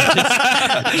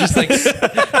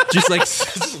 just like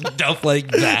stuff like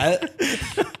that.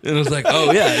 And I was like,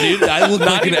 oh yeah, dude, I look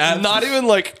like an app. Not even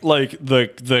like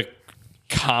the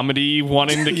comedy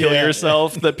wanting to kill Yeah.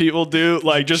 yourself that people do.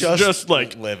 Like just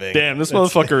like living. damn, this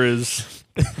motherfucker is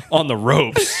on the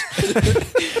ropes.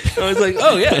 I was like,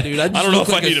 oh yeah, dude. I don't know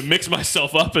if I need to mix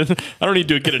myself up and I don't need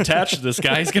to get attached to this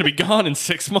guy. He's gonna be gone in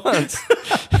 6 months.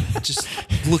 just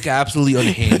look absolutely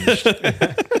unhinged.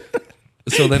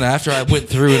 So then after I went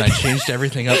through and I changed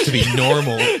everything up to be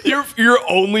normal. Your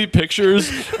only pictures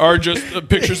are just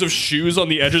pictures of shoes on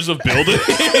the edges of buildings.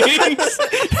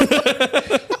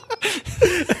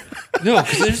 No,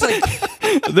 because there's like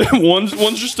Then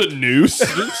one's just a noose.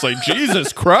 It's like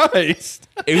Jesus Christ.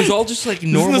 it was all just like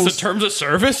Isn't normal. this a terms of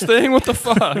service thing? What the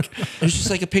fuck? It was just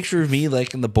like a picture of me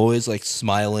like and the boys like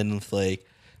smiling with like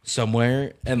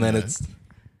somewhere, and then it's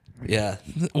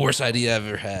worst idea I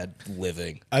ever had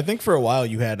living. I think for a while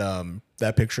you had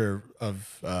that picture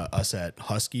of us at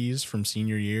Huskies from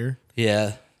senior year.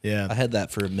 Yeah, Yeah. I had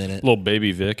that for a minute. Little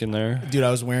baby Vic in there. Dude,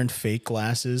 I was wearing fake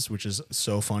glasses, which is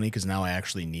so funny because now I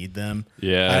actually need them.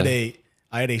 Yeah.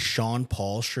 I had a Sean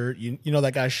Paul shirt. You know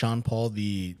that guy Sean Paul,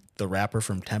 the rapper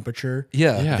from Temperature?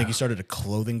 Yeah. Yeah. I think he started a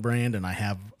clothing brand, and I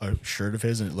have a shirt of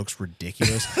his, and it looks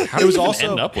ridiculous. How do you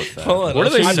even end up with that? Hold on, Where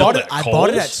do they I sell bought that? it. I bought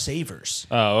it Kohl's? at Savers.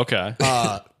 Oh, okay.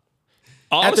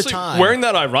 Honestly, time- wearing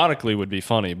that ironically would be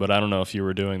funny, but I don't know if you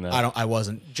were doing that. I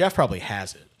wasn't. Jeff probably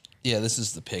has it. Yeah, this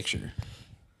is the picture.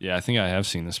 Yeah, I think I have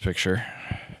seen this picture.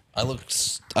 I look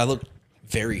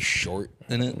very short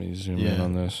in it. Let me zoom in Yeah.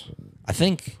 on this. I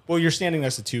think Well, you're standing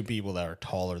next to two people that are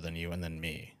taller than you, and then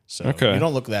me. So Okay. you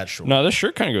don't look that short. No, this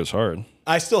shirt kind of goes hard.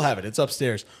 I still have it. It's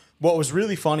upstairs. What was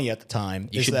really funny at the time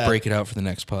you is should that break it out for the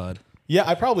next pod. yeah,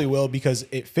 I probably will because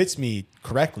it fits me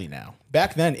correctly now.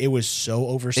 Back then, it was so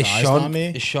oversized on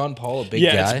me. Is Sean Paul a big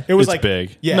Yeah, guy? It was it's like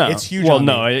big. Yeah, No. it's huge. Well, on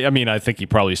no, me. I mean, I think he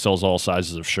probably sells all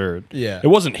sizes of shirt. Yeah. It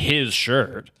wasn't his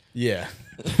shirt. Yeah,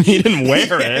 He didn't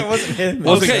wear it. it wasn't him.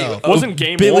 Okay. No. Wasn't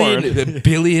game billion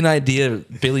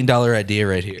dollar idea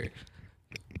right here.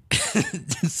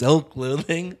 Sell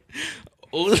clothing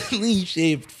only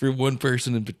shaped for one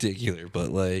person in particular, but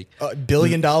like $1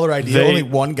 billion idea. They- Only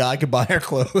one guy could buy our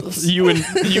clothes. You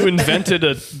invented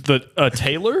a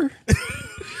tailor?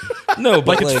 no, but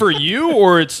Like it's for you,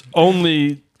 or it's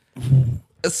only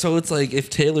so it's like if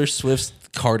Taylor Swift's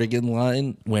cardigan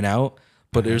line went out,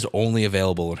 but it was only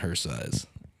available in her size.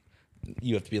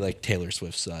 You have to be like Taylor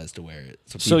Swift size to wear it.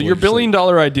 so people your are just $1 billion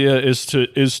like, idea is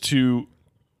to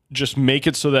just make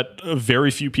it so that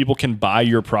very few people can buy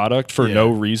your product for no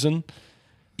reason.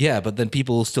 yeah, but then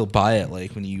people will still buy it.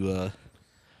 Like when you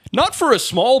Not for a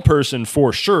small person,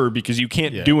 for sure, because you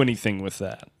can't Yeah. do anything with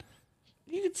that.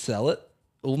 you could sell it.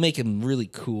 We'll make him really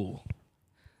cool.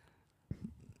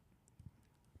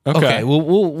 Okay, we'll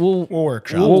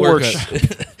workshop. We'll work workshop.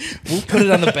 we'll put it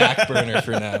on the back burner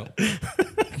for now.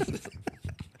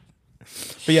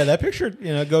 But yeah, that picture,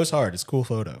 goes hard. It's a cool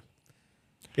photo.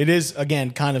 It is,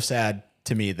 again, kind of sad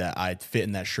to me that I fit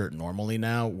in that shirt normally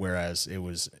now, whereas it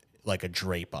was like a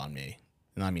drape on me.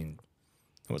 And I mean,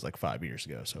 it was like 5 years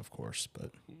ago, so of course,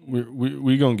 but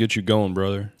We gonna get you going,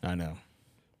 brother. I know.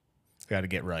 Got to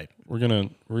get right. We're gonna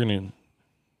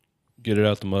get it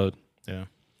out the mud. Yeah.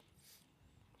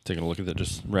 Taking a look at that,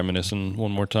 just reminiscing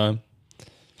one more time.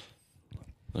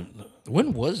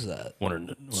 When was that?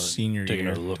 Senior taking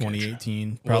year, a look at you.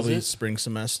 2018, probably it? spring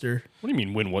semester. What do you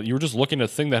mean when? What? You were just looking at a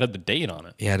thing that had the date on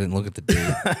it. Yeah, I didn't look at the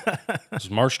date. It was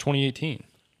March 2018.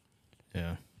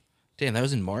 Yeah. Damn, that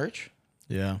was in March?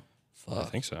 Yeah. I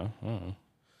think so. I don't know.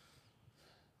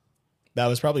 That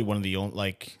was probably one of the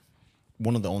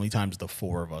only times the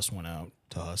four of us went out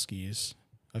to Huskies,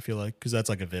 I feel like, because that's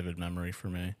like a vivid memory for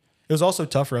me. It was also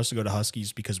tough for us to go to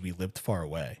Huskies because we lived far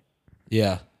away.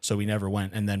 Yeah. So we never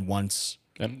went. And then once,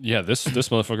 And yeah, this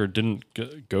motherfucker didn't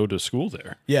go to school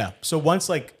there. yeah. So once,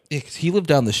 like, Yeah, 'cause he lived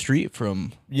down the street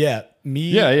from yeah, me,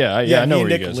 Yeah, I know me where and you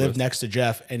Nick guys lived live. next to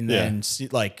Jeff, and Yeah. then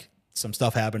like some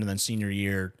stuff happened, and then senior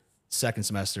year, second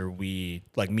semester, me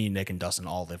and Nick and Dustin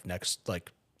all lived next,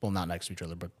 not next to each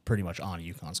other, but pretty much on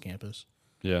UConn's campus.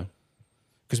 Yeah.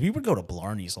 Because we would go to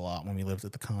Blarney's a lot when we lived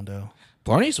at the condo.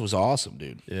 Blarney's was awesome,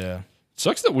 dude. Yeah.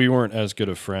 Sucks that we weren't as good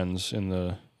of friends in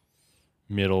the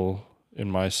middle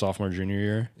in my sophomore junior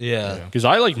year. Yeah. Because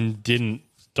I don't think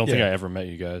Yeah. I ever met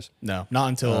you guys. No, not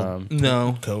until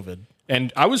No. COVID.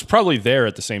 And I was probably there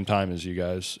at the same time as you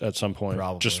guys at some point,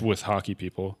 Probably. just with hockey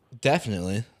people.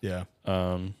 Definitely. Yeah.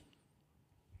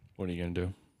 What are you gonna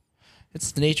do?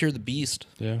 It's the nature of the beast.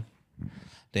 Yeah.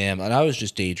 Damn, and I was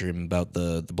just daydreaming about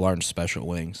the Blarnes special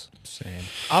wings. Same.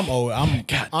 I'm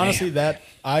honestly that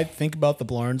I think about the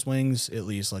Blarnes wings at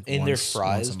least like And once, their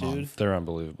fries, once a month. dude. They're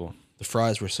unbelievable. The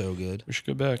fries were so good. We should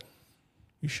go back.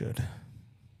 You should.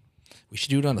 We should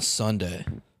do it on a Sunday.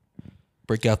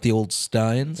 Break out the old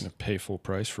Steins. Gonna pay full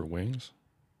price for wings.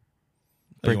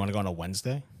 You want to go on a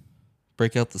Wednesday?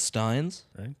 Break out the Steins.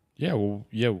 Right? Yeah. Well,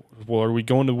 are we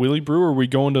going to Willie Brew or are we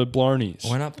going to Blarney's?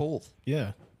 Why not both?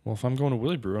 Yeah. Well, if I'm going to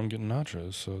Willie Brew, I'm getting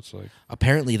nachos. So it's like,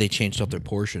 Apparently, they changed up their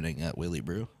portioning at Willie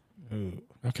Brew. Ooh.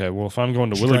 okay, well, if I'm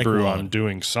going to Willie Strike Brew, one. I'm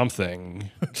doing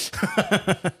something. That's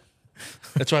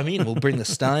what I mean. We'll bring the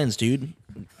Steins, dude.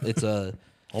 It's a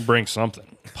I'll bring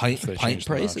something. pint They pint changed the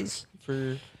prices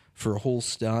for a whole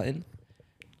Stein.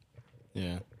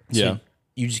 Yeah. Yeah.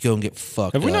 You just go and get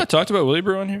fucked. Have we up. not talked about Willie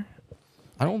Brew on here?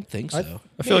 I don't think so.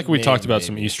 I feel like we talked about maybe.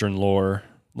 some Eastern lore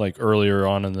like earlier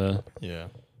on in the Yeah.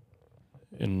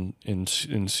 in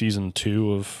season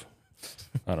 2 of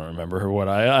I don't remember what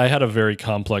I had a very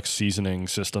complex seasoning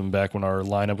system back when our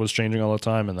lineup was changing all the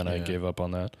time, and then I gave up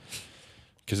on that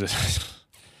because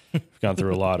I've gone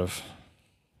through a lot of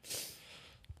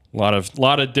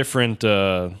different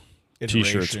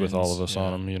t-shirts with all of us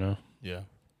on them. You know, Yeah.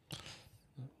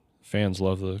 Fans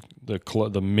love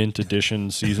the mint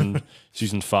edition season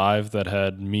 5 that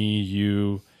had me,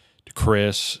 you,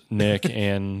 Chris, Nick,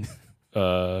 and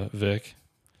Vic.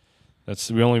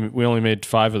 We only made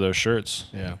 5 of those shirts.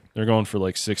 Yeah. They're going for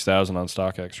like 6,000 on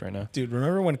StockX right now. Dude,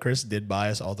 remember when Chris did buy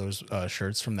us all those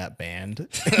shirts from that band?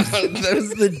 That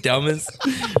was the dumbest.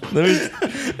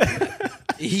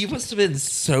 He must have been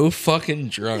so fucking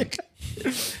drunk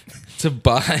to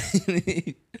buy.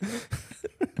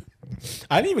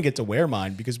 I didn't even get to wear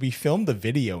mine because we filmed the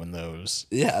video in those.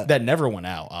 Yeah. That never went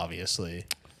out, obviously.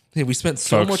 Hey, we spent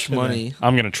so Folks, much money.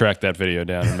 I'm going to track that video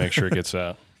down and make sure it gets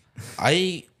out.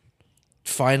 I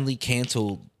finally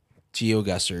canceled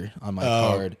GeoGuessr on my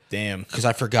card Damn. because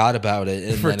I forgot about it.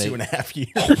 And For then 2.5 years.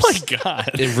 Oh my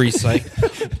God. it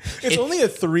recycled. It's only a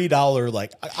 $3,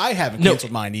 like, I haven't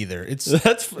canceled mine either. It's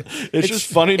It's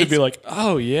just funny to be like,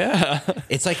 oh, yeah.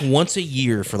 It's like once a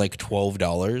year for like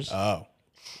 $12. Oh.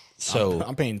 So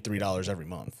I'm paying $3 every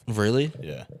month. really?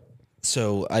 Yeah.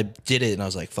 So I did it and I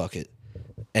was like, fuck it.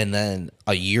 And then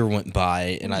a year went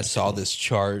by and I saw this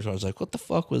charge. I was like, what the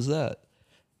fuck was that?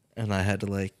 And I had to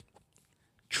like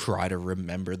try to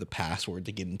remember the password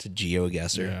to get into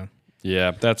GeoGuessr. Yeah.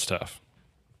 Yeah, that's tough.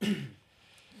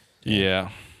 Yeah.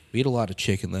 We ate a lot of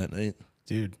chicken that night.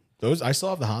 Dude, those I still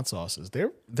have the hot sauces.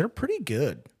 They're pretty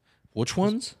good. Which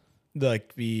ones?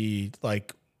 Like the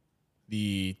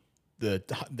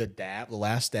dab, the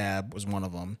last dab was one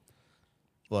of them.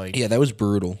 Like Yeah, that was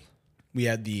brutal. we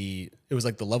had it was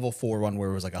like the level 4 one where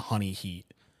it was like a honey heat.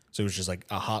 So it was just like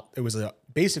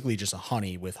basically just a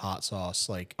honey with hot sauce,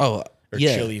 like Oh, or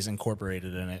yeah. chilies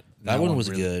incorporated in it. That one was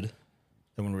really, good.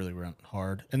 That one really went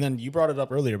hard. And then you brought it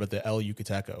up earlier, but the El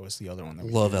Yucateco is the other one. That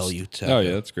we Love used. El Oh,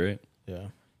 yeah, that's great. Yeah.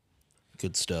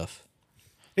 Good stuff.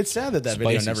 It's sad that video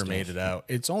Spicy never stuff. made it out.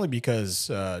 It's only because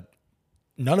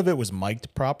none of it was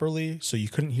mic'd properly, so you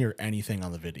couldn't hear anything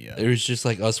on the video. It was just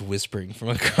like us whispering from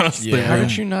across Yeah. the How room.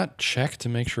 did you not check to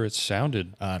make sure it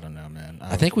sounded? I don't know, man.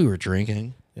 I think we were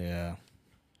drinking. Yeah.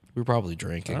 We were probably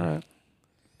drinking. All right.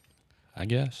 I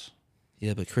guess.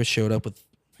 Yeah, but Chris showed up with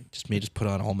just made us put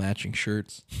on all matching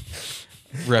shirts,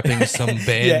 repping some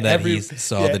band Yeah, that he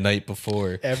saw the night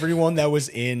before. Everyone that was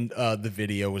in the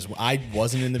video I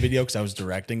wasn't in the video because I was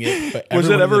directing it. But Was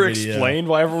it everyone in ever the video- explained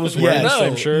why everyone was wearing Yeah, the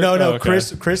same shirt? No. Oh, okay.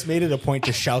 Chris made it a point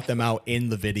to shout them out in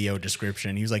the video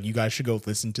description. He was like, "You guys should go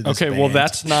listen to this." Okay, well, band."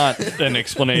 that's not an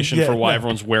explanation Yeah, for why no.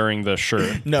 everyone's wearing the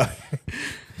shirt. no.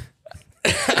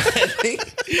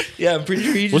 Yeah, I'm pretty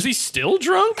sure Was he still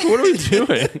drunk? What are we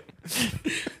doing?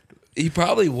 he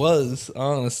probably was,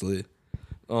 honestly.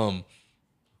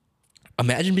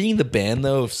 Imagine being the band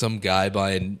though of some guy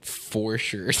buying 4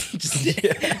 shirts, just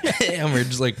hammered,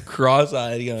 just like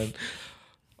cross-eyed, going,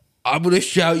 "I'm gonna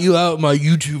shout you out in my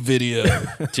YouTube video."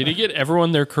 Did he get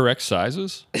everyone their correct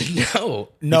sizes? No,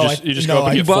 No, You just no, go up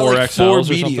and I get bought, 4 like, XLs 4 or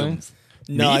something? mediums.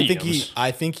 No, Mediums.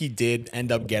 I think he did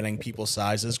end up getting people's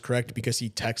sizes correct because he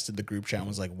texted the group chat and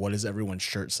was like, "What is everyone's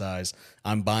shirt size?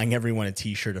 I'm buying everyone a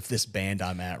T-shirt of this band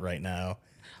I'm at right now."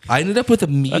 I ended up with a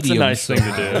medium. That's a nice so- thing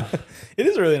to do. It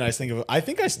is a really nice thing. I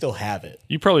think I still have it.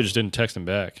 You probably just didn't text him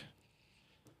back.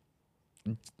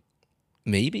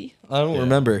 Maybe I don't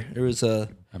remember. It was A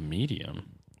medium.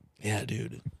 yeah,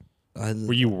 dude.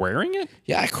 Were you wearing it?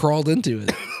 Yeah, I crawled into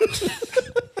it.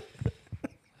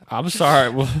 I'm sorry.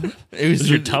 It was Is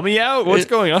your tummy out? What's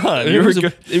going on? It was a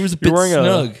bit You're wearing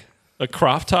snug. a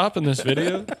crop top in this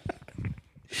video?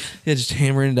 Yeah, just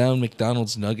hammering down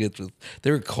McDonald's nuggets.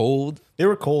 They were cold. They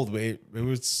were cold. We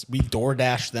door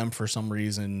dashed them for some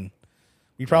reason.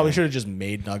 We probably should have just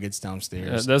made nuggets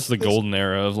downstairs. That's the golden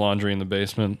era of laundry in the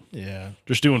basement. Yeah.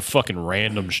 Just doing fucking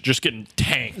random, just getting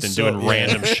tanked and So- doing yeah.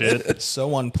 random shit. It's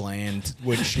so unplanned,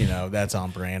 which, that's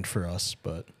on brand for us,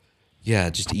 but Yeah,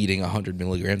 just eating 100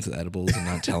 milligrams of edibles and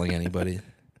not telling anybody.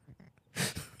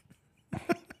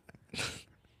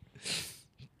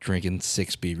 Drinking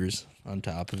 6 beavers on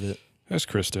top of it. How's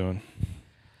Chris doing?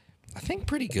 I think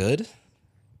pretty good.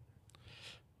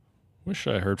 Wish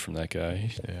I heard from that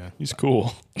guy. yeah. He's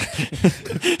cool.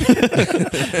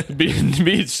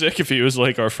 Being sick if he was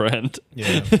like our friend.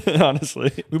 Yeah.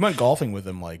 Honestly. We went golfing with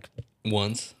him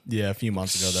Once. a few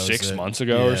months ago. That 6 was it. months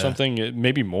ago or Yeah. something.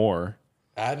 Maybe more.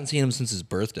 I haven't seen him since his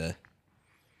birthday.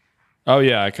 Oh,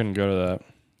 yeah. I couldn't go to that.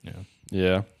 Yeah.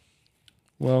 Yeah.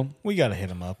 Well, We got to hit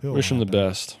him up. It'll wish him the happen.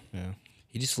 best. Yeah.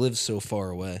 He just lives so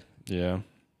far away. Yeah.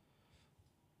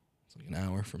 It's like an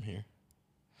hour from here.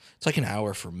 It's like an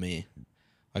hour from me.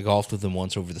 I golfed with him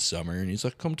once over the summer, and he's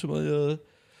like, "Come to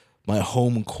my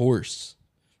home course."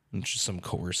 And it's just some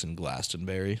course in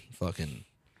Glastonbury. Fucking,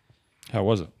 How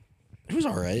was it? it was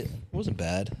all right. It wasn't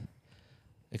bad.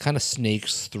 It kind of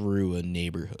snakes through a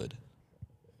neighborhood.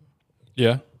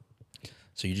 Yeah.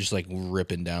 So you're just like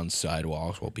ripping down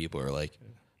sidewalks while people are like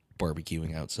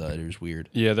barbecuing outside. It was weird.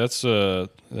 Yeah, that's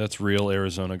real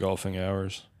Arizona golfing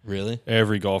hours. Really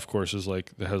Every golf course is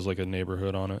like has like a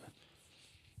neighborhood on it.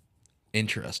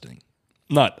 interesting.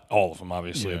 Not all of them,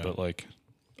 obviously, Yeah. but like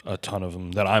a ton of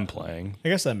them that I'm playing. I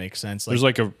guess that makes sense. Like, There's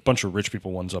like a bunch of rich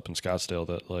people ones up in Scottsdale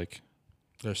that like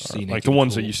They're like the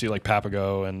ones that you see like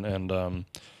Papago and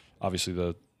obviously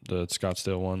the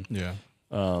Scottsdale one. yeah.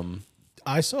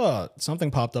 I saw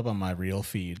something popped up on my reel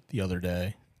feed the other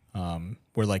day,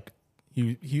 where like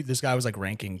this guy was like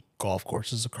ranking golf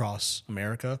courses across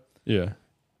America. Yeah.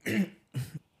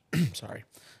 Sorry.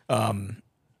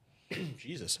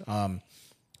 Jesus.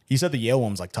 He said the Yale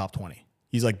one was like top 20.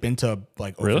 He's like been to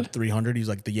like over Really? 300. He's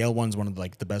like the Yale one's one of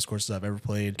like the best courses I've ever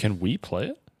played. Can we play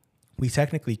it? We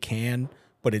technically can,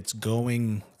 but it's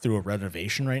going through a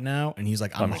renovation right now. And he's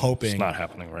like, I'm hoping It's not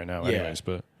happening right now anyways,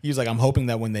 but he's like, I'm hoping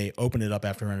that when they open it up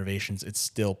after renovations, it's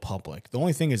still public. The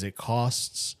only thing is it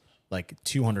costs like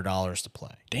 $200 to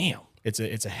play. damn. It's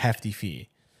a hefty fee.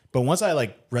 But once I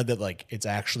like read that like it's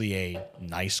actually a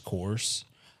nice course,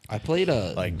 I played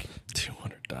like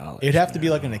 $200. it'd have to be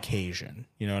like an occasion.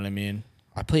 You know what I mean?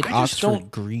 I played I just Oxford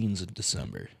don't- Greens in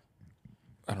December.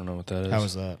 I don't know what that is. How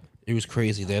was that? It was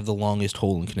crazy. They have the longest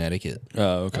hole in Connecticut.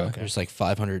 Oh, okay. There's like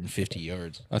 550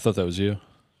 yards. I thought that was you.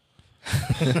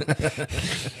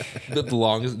 The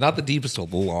longest, not the deepest hole,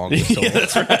 the longest hole.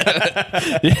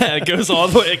 Yeah, it goes all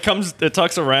the way. It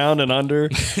tucks around and under.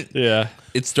 Yeah.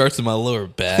 It starts in my lower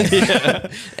back,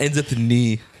 ends at the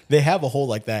knee. They have a hole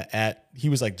like that at. He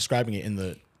was like describing it in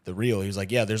the reel. He was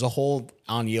like, yeah, there's a hole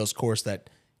on Yale's course that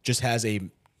just has a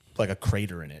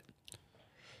crater in it.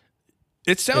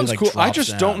 It sounds like, cool. I drops just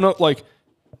down. don't know. Like,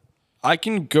 I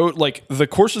can go, like, the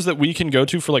courses that we can go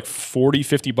to for like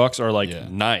 $40-$50 are like Yeah.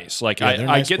 nice. Like, Yeah, they're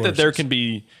I nice get that there courses. can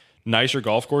be nicer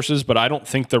golf courses, but I don't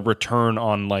think the return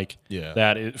on like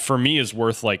that for me is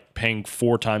worth like paying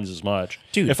 4 times as much.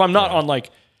 Dude, if I'm not on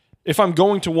like, if I'm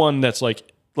going to one that's like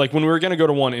when we were going to go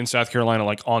to one in South Carolina,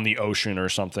 like on the ocean or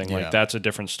something, Yeah. like that's a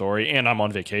different story. And I'm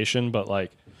on vacation, but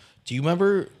like, Do you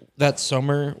remember that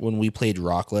summer when we played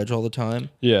Rockledge all the time?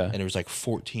 yeah. And it was like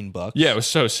 $14. Yeah, it was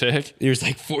so sick. It was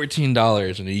like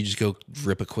 $14, and you just go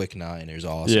rip a quick 9. It was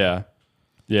awesome. Yeah.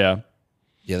 Yeah.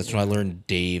 Yeah, that's when I learned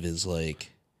Dave is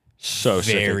like So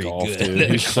sick Very at golf, good dude.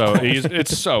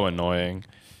 It's so annoying.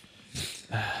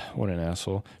 What an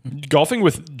asshole. Golfing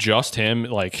with just him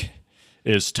like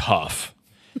is tough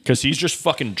because he's just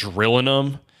fucking drilling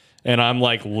them, and I'm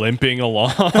like limping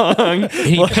along.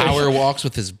 he power walks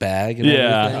with his bag. And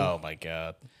Yeah. everything. Oh my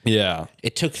god. Yeah,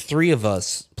 It took 3 of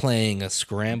us playing a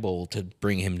scramble to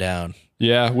bring him down.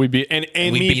 yeah. We beat and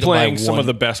We me beat him by playing some 1. of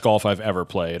the best golf I've ever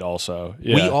played. Also,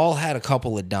 yeah, We all had a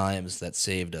couple of dimes that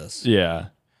saved us, yeah,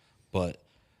 but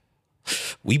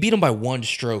we beat him by 1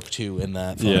 stroke too in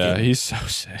that. Fucking, yeah. He's so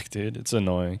sick, dude. It's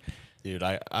annoying. Dude,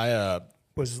 I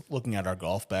was looking at our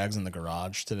golf bags in the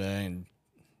garage today, and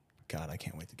God, I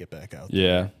can't wait to get back out.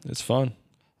 Yeah, it's fun.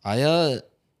 I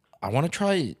want to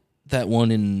try that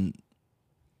one in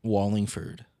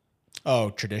Wallingford. Oh,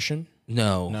 tradition.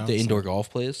 No, No, the it's indoor golf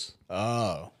place.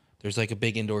 Oh, There's like a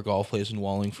big indoor golf place in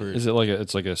Wallingford. Is it like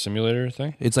it's like a simulator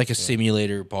thing? It's like a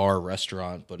simulator bar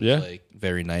restaurant, but Yeah. it's like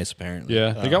very nice apparently.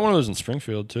 Yeah, they got one of those in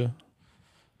Springfield too.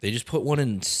 They just put one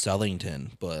in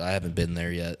Sellington, but I haven't been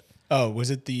there yet. oh, was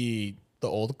it the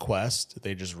old Quest? Did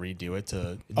they just redo it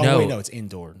to? Oh No. wait, no, it's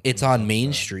indoor. It's on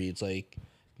Main Street. It's like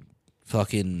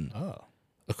fucking Oh,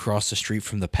 across the street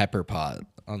from the Pepper Pot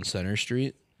on Center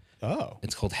Street. oh,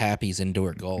 It's called Happy's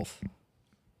Indoor Golf.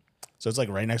 so it's like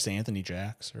right next to Anthony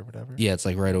Jacks or whatever. Yeah, it's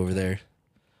like right over there.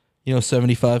 You know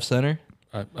 75 Center?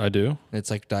 I do. It's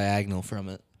like diagonal from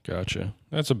it. Gotcha.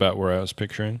 That's about where I was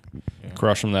picturing.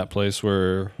 Across from that place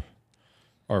where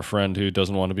our friend who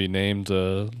doesn't want to be named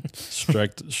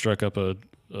struck up a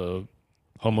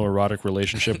homoerotic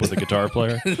relationship with a guitar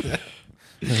player.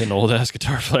 An old ass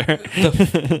guitar player.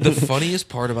 The funniest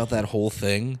part about that whole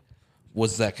thing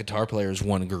was that guitar player's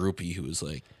one groupie who was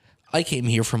like, I came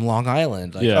here from Long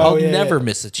Island. Like, Yeah. I'll Oh, yeah, never yeah.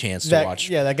 miss a chance to That, watch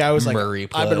that guy was like, Murray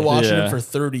play. I've been watching Yeah. him for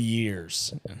 30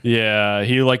 years. Yeah,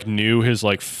 he like knew his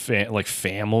like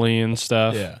family and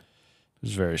stuff. Yeah. It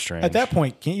was very strange. At that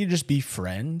point, can't you just be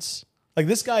friends? Like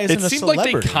this guy isn't it a seemed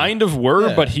celebrity. like they kind of were,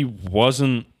 Yeah. but he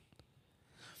wasn't.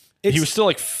 It's- He was still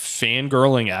like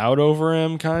fangirling out over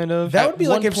him, kind of. That at would be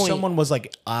like one if point- someone was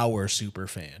like our super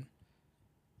fan.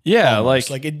 Yeah, almost.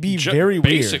 Like, it'd be very weird.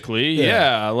 Basically, Yeah.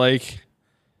 yeah. Like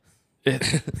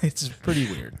It's pretty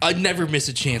weird. I'd never miss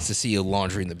a chance to see a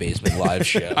Laundry in the Basement live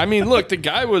show. I mean, look, the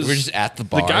guy was We're just at the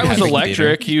bar. the guy was having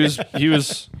electric. He was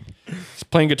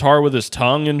playing guitar with his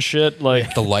tongue and shit.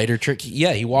 Like, The lighter trick.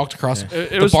 Yeah, he walked across.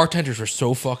 The was- bartenders were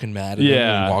so fucking mad at him.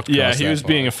 When he walked across he that was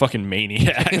being bar. a fucking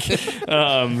maniac.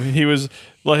 He was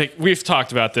like, we've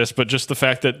talked about this, but just the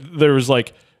fact that there was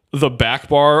like the back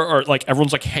bar, or like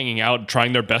everyone's like hanging out,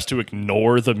 trying their best to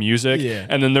ignore the music, Yeah.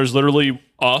 and then there's literally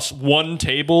us, one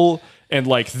table, and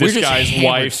like this just guy's hammered,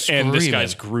 wife and this screaming.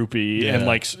 guy's groupie, Yeah. and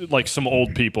like some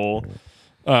old people,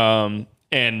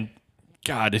 and.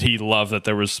 God, did he love that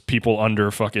there was people under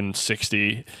fucking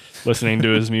 60 listening to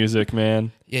his music,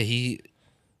 man. Yeah, he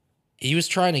was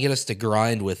trying to get us to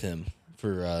grind with him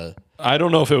for. I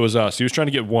don't know if it was us. He was trying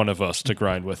to get one of us to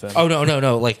grind with him. Oh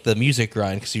no, like the music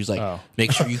grind, because he was like, Oh.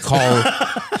 make sure you call.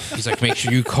 He's like, make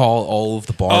sure you call all of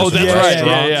the bars. Oh, and that's Yeah, right.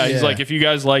 restaurants. Yeah. He's Yeah. like, if you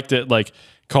guys liked it, like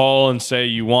call and say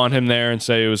you want him there and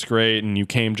say it was great and you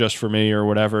came just for me or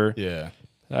whatever. Yeah.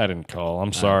 I didn't call.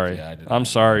 I'm sorry. yeah, I didn't. I'm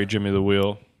sorry, Jimmy the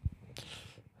Wheel.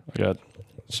 I got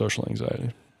social anxiety.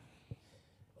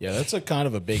 Yeah, that's a kind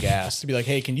of a big ask to be like,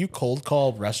 hey, can you cold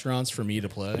call restaurants for me to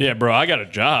play? Yeah, bro, I got a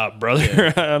job,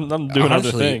 brother. I'm doing other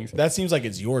Honestly, things. That seems like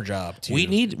it's your job too. We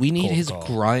need Cold his call.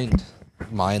 grind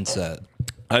mindset.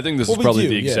 I think this Well, is we probably do,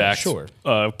 the yeah, exact sure.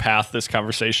 path this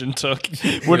conversation took. On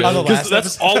the Because last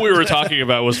that's all we were talking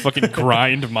about was fucking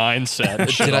grind mindset. and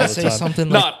shit Did all I the say time. something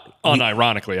like- Not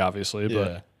unironically, obviously,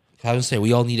 Yeah. but I would say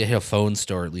we all need to hit a phone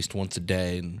store at least once a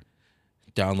day and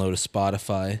download a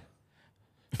Spotify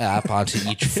app onto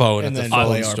each phone at And the then phone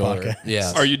play our store. podcast.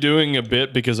 Yeah. are you doing a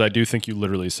bit? Because I do think you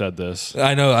literally said this.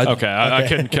 I know. Okay,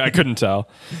 I couldn't tell.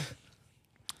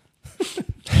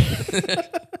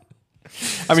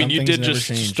 I mean, Some you things did never just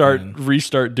change, man.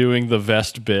 restart doing the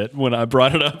vest bit when I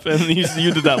brought it up, and you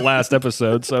did that last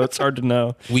episode, so it's hard to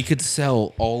know. We could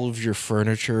sell all of your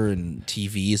furniture and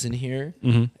TVs in here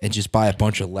Mm-hmm. and just buy a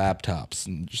bunch of laptops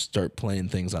and just start playing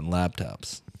things on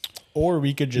laptops. Or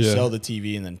we could just Yeah. sell the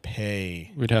TV and then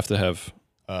pay We'd have to have,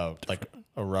 like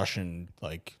a Russian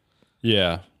like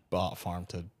yeah, bot farm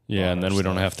to yeah, and bought then our we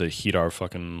don't stuff. have to heat our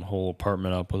fucking whole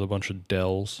apartment up with a bunch of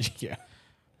Dells Yeah.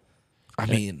 I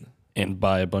mean, and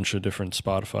buy a bunch of different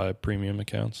Spotify premium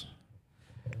accounts.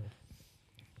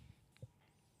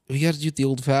 we got to do it the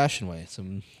old-fashioned way.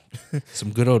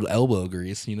 Some good old elbow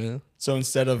grease, you know. So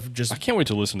instead of just I can't wait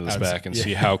to listen to this That's- back and yeah.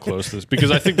 see how close this,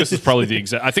 because I think this is probably the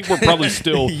exact. I think we're probably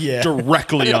still Yeah.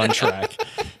 directly on track.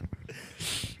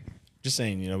 just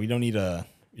saying, you don't need to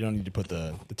put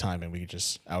the time in. We could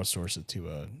just outsource it to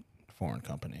a foreign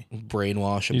company.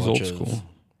 Brainwash a He's bunch old of school.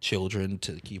 children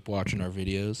to keep watching our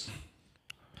videos.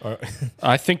 Or,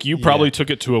 I think you probably took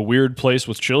it to a weird place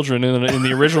with children in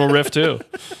the original riff too.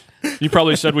 You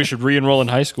probably said we should re-enroll in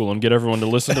high school and get everyone to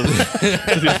listen to this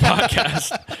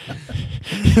podcast.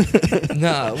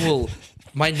 Nah, well,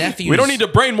 my nephews. We don't need to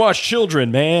brainwash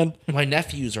children, man. My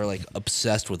nephews are like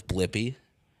obsessed with Blippi.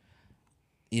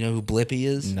 You know who Blippi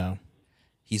is? no.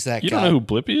 He's that You guy. don't know who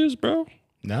Blippi is, bro?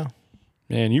 No.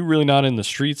 Man, you really not in the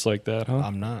streets like that, huh?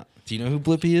 I'm not. Do you know who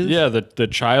Blippi is? Yeah, the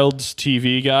child's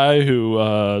TV guy who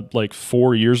like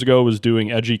 4 years ago was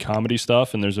doing edgy comedy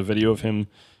stuff, and there's a video of him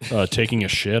taking a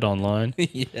shit online.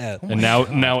 Yeah. And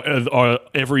now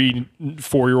every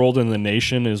 4-year-old in the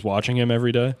nation is watching him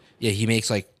every day. Yeah, he makes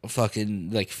like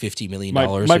fucking like $50 million. Might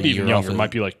a be year even off younger. of-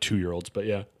 Might be like 2-year-olds, but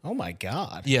yeah. Oh my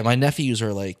god. Yeah, my nephews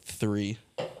are like 3,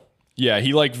 Yeah,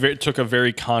 he like took a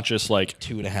very conscious, like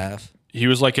 2.5. he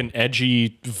was like an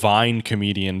edgy Vine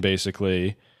comedian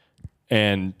basically,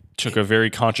 and took a very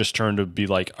conscious turn to be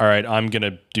like, all right, I'm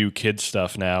gonna do kid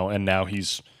stuff now, and now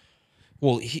he's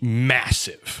Well,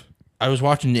 massive. I was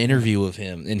watching an interview of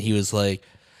him, and he was like,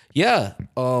 "Yeah,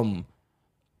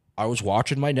 I was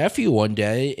watching my nephew one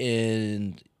day,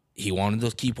 and he wanted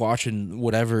to keep watching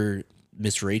whatever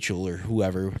Miss Rachel or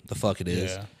whoever the fuck it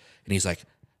is, Yeah. and he's like,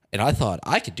 and I thought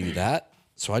I could do that,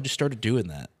 so I just started doing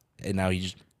that, and now he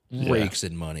just rakes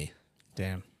in money.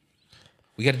 Damn.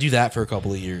 We got to do that for a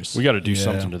couple of years. We got to do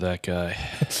something to that guy.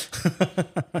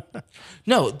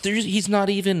 No, he's not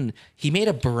even. He made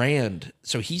a brand,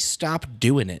 so he stopped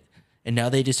doing it, and now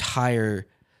they just hire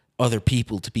other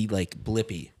people to be like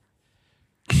Blippi.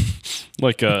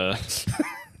 Like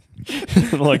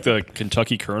like the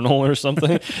Kentucky Colonel or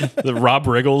something. The Rob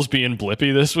Riggles being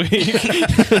Blippi this week.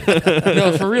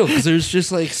 No, for real, because there's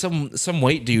just like some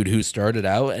white dude who started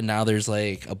out, and now there's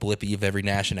like a Blippi of every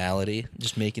nationality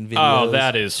just making videos. Oh,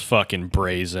 that is fucking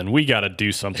brazen. We got to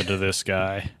do something to this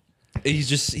guy. he's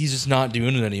just not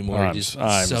doing it anymore. I'm- He just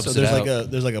I'm- subs So it there's out.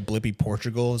 there's like a Blippi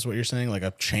Portugal is what you're saying, like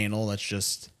a channel that's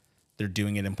just they're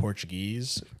doing it in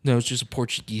Portuguese. No, it's just a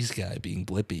Portuguese guy being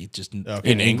Blippi, just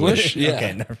Okay, in English. Yeah.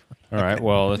 Okay, never. All right.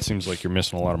 Well, that seems like you're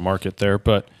missing a lot of market there,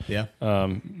 but Yeah.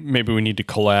 maybe we need to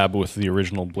collab with the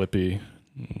original Blippi,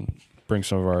 bring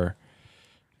some of our.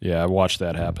 Yeah, I watched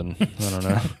that happen. I don't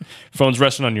know. Phone's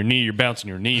resting on your knee. You're bouncing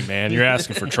your knee, man. You're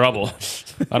asking for trouble.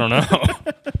 I don't know.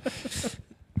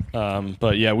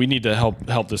 But yeah, we need to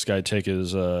help this guy take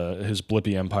his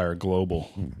Blippi empire global.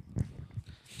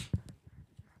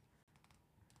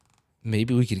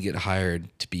 Maybe we could get hired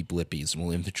to be Blippies and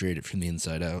we'll infiltrate it from the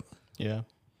inside out. Yeah.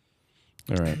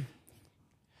 All right.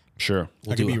 Sure.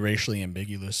 I could be racially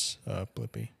ambiguous,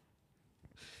 Blippi.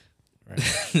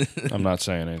 Right. I'm not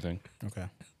saying anything. Okay.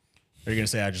 Are you going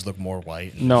to say I just look more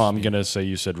white? No, I'm going to say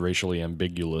you said racially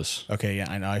ambiguous. Okay, yeah,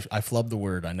 I know. I flubbed the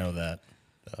word. I know that.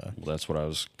 Well, that's what I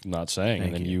was not saying,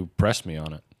 and Thank then you. you pressed me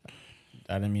on it.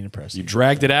 I didn't mean to press You you.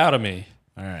 dragged it out of me.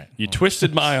 All right. You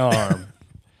twisted my arm,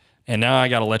 and now I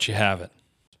got to let you have it.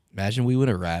 Imagine we win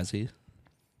a Razzie.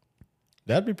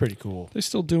 That'd be pretty cool. They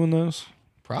still doing those?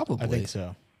 Probably. I think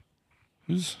so.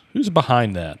 Who's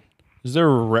behind that? Is there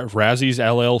a Razzies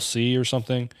LLC or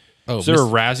something? Oh, Is there a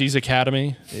Razzies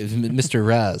Academy? Mr.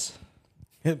 Raz.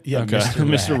 Yeah, Okay,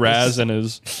 Mr. Raz and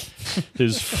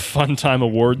his Fun Time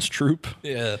Awards troupe.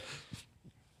 Yeah.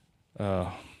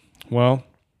 Well,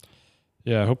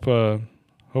 yeah. Hope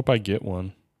I get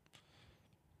one.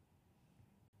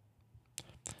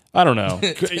 I don't know.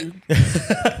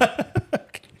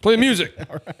 Play music.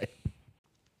 All right.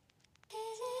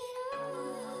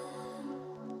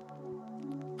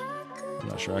 I'm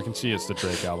not sure. I can see it's the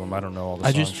Drake album. I don't know all the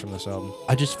I songs just- from this album.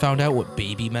 I just found out what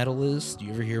baby metal is. Do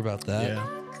you ever hear about that? Yeah.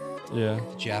 Yeah.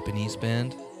 Japanese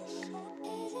band.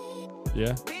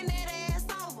 Yeah.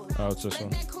 Oh, it's this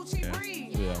one. Yeah.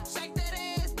 Yeah.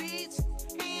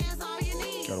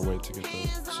 Gotta wait to get the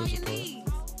scissor part.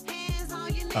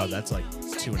 Oh, that's like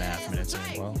 2.5 minutes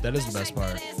in. Wow. That is the best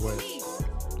part.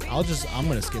 I'm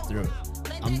gonna skip through it.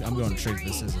 I'm going straight to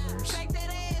the scissor verse.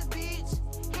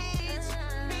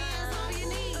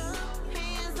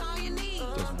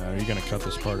 Doesn't matter. You're gonna cut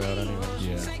this part out anyway.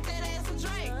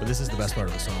 Yeah. But this is the best part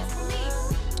of the song.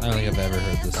 I don't think I've ever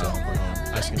heard this song.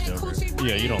 I skipped over it.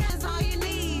 Yeah, you don't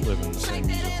live in the same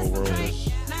musical world as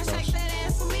us.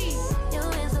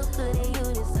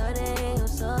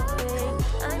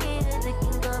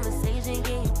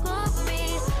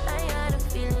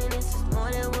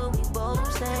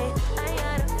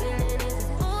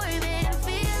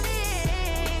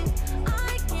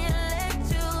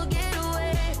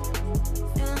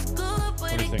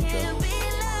 What do you think, Joe?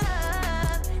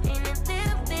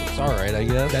 It's all right, I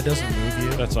guess. That doesn't move you.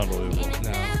 That's unbelievable.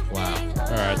 No. Wow.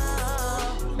 All right.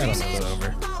 That was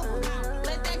over.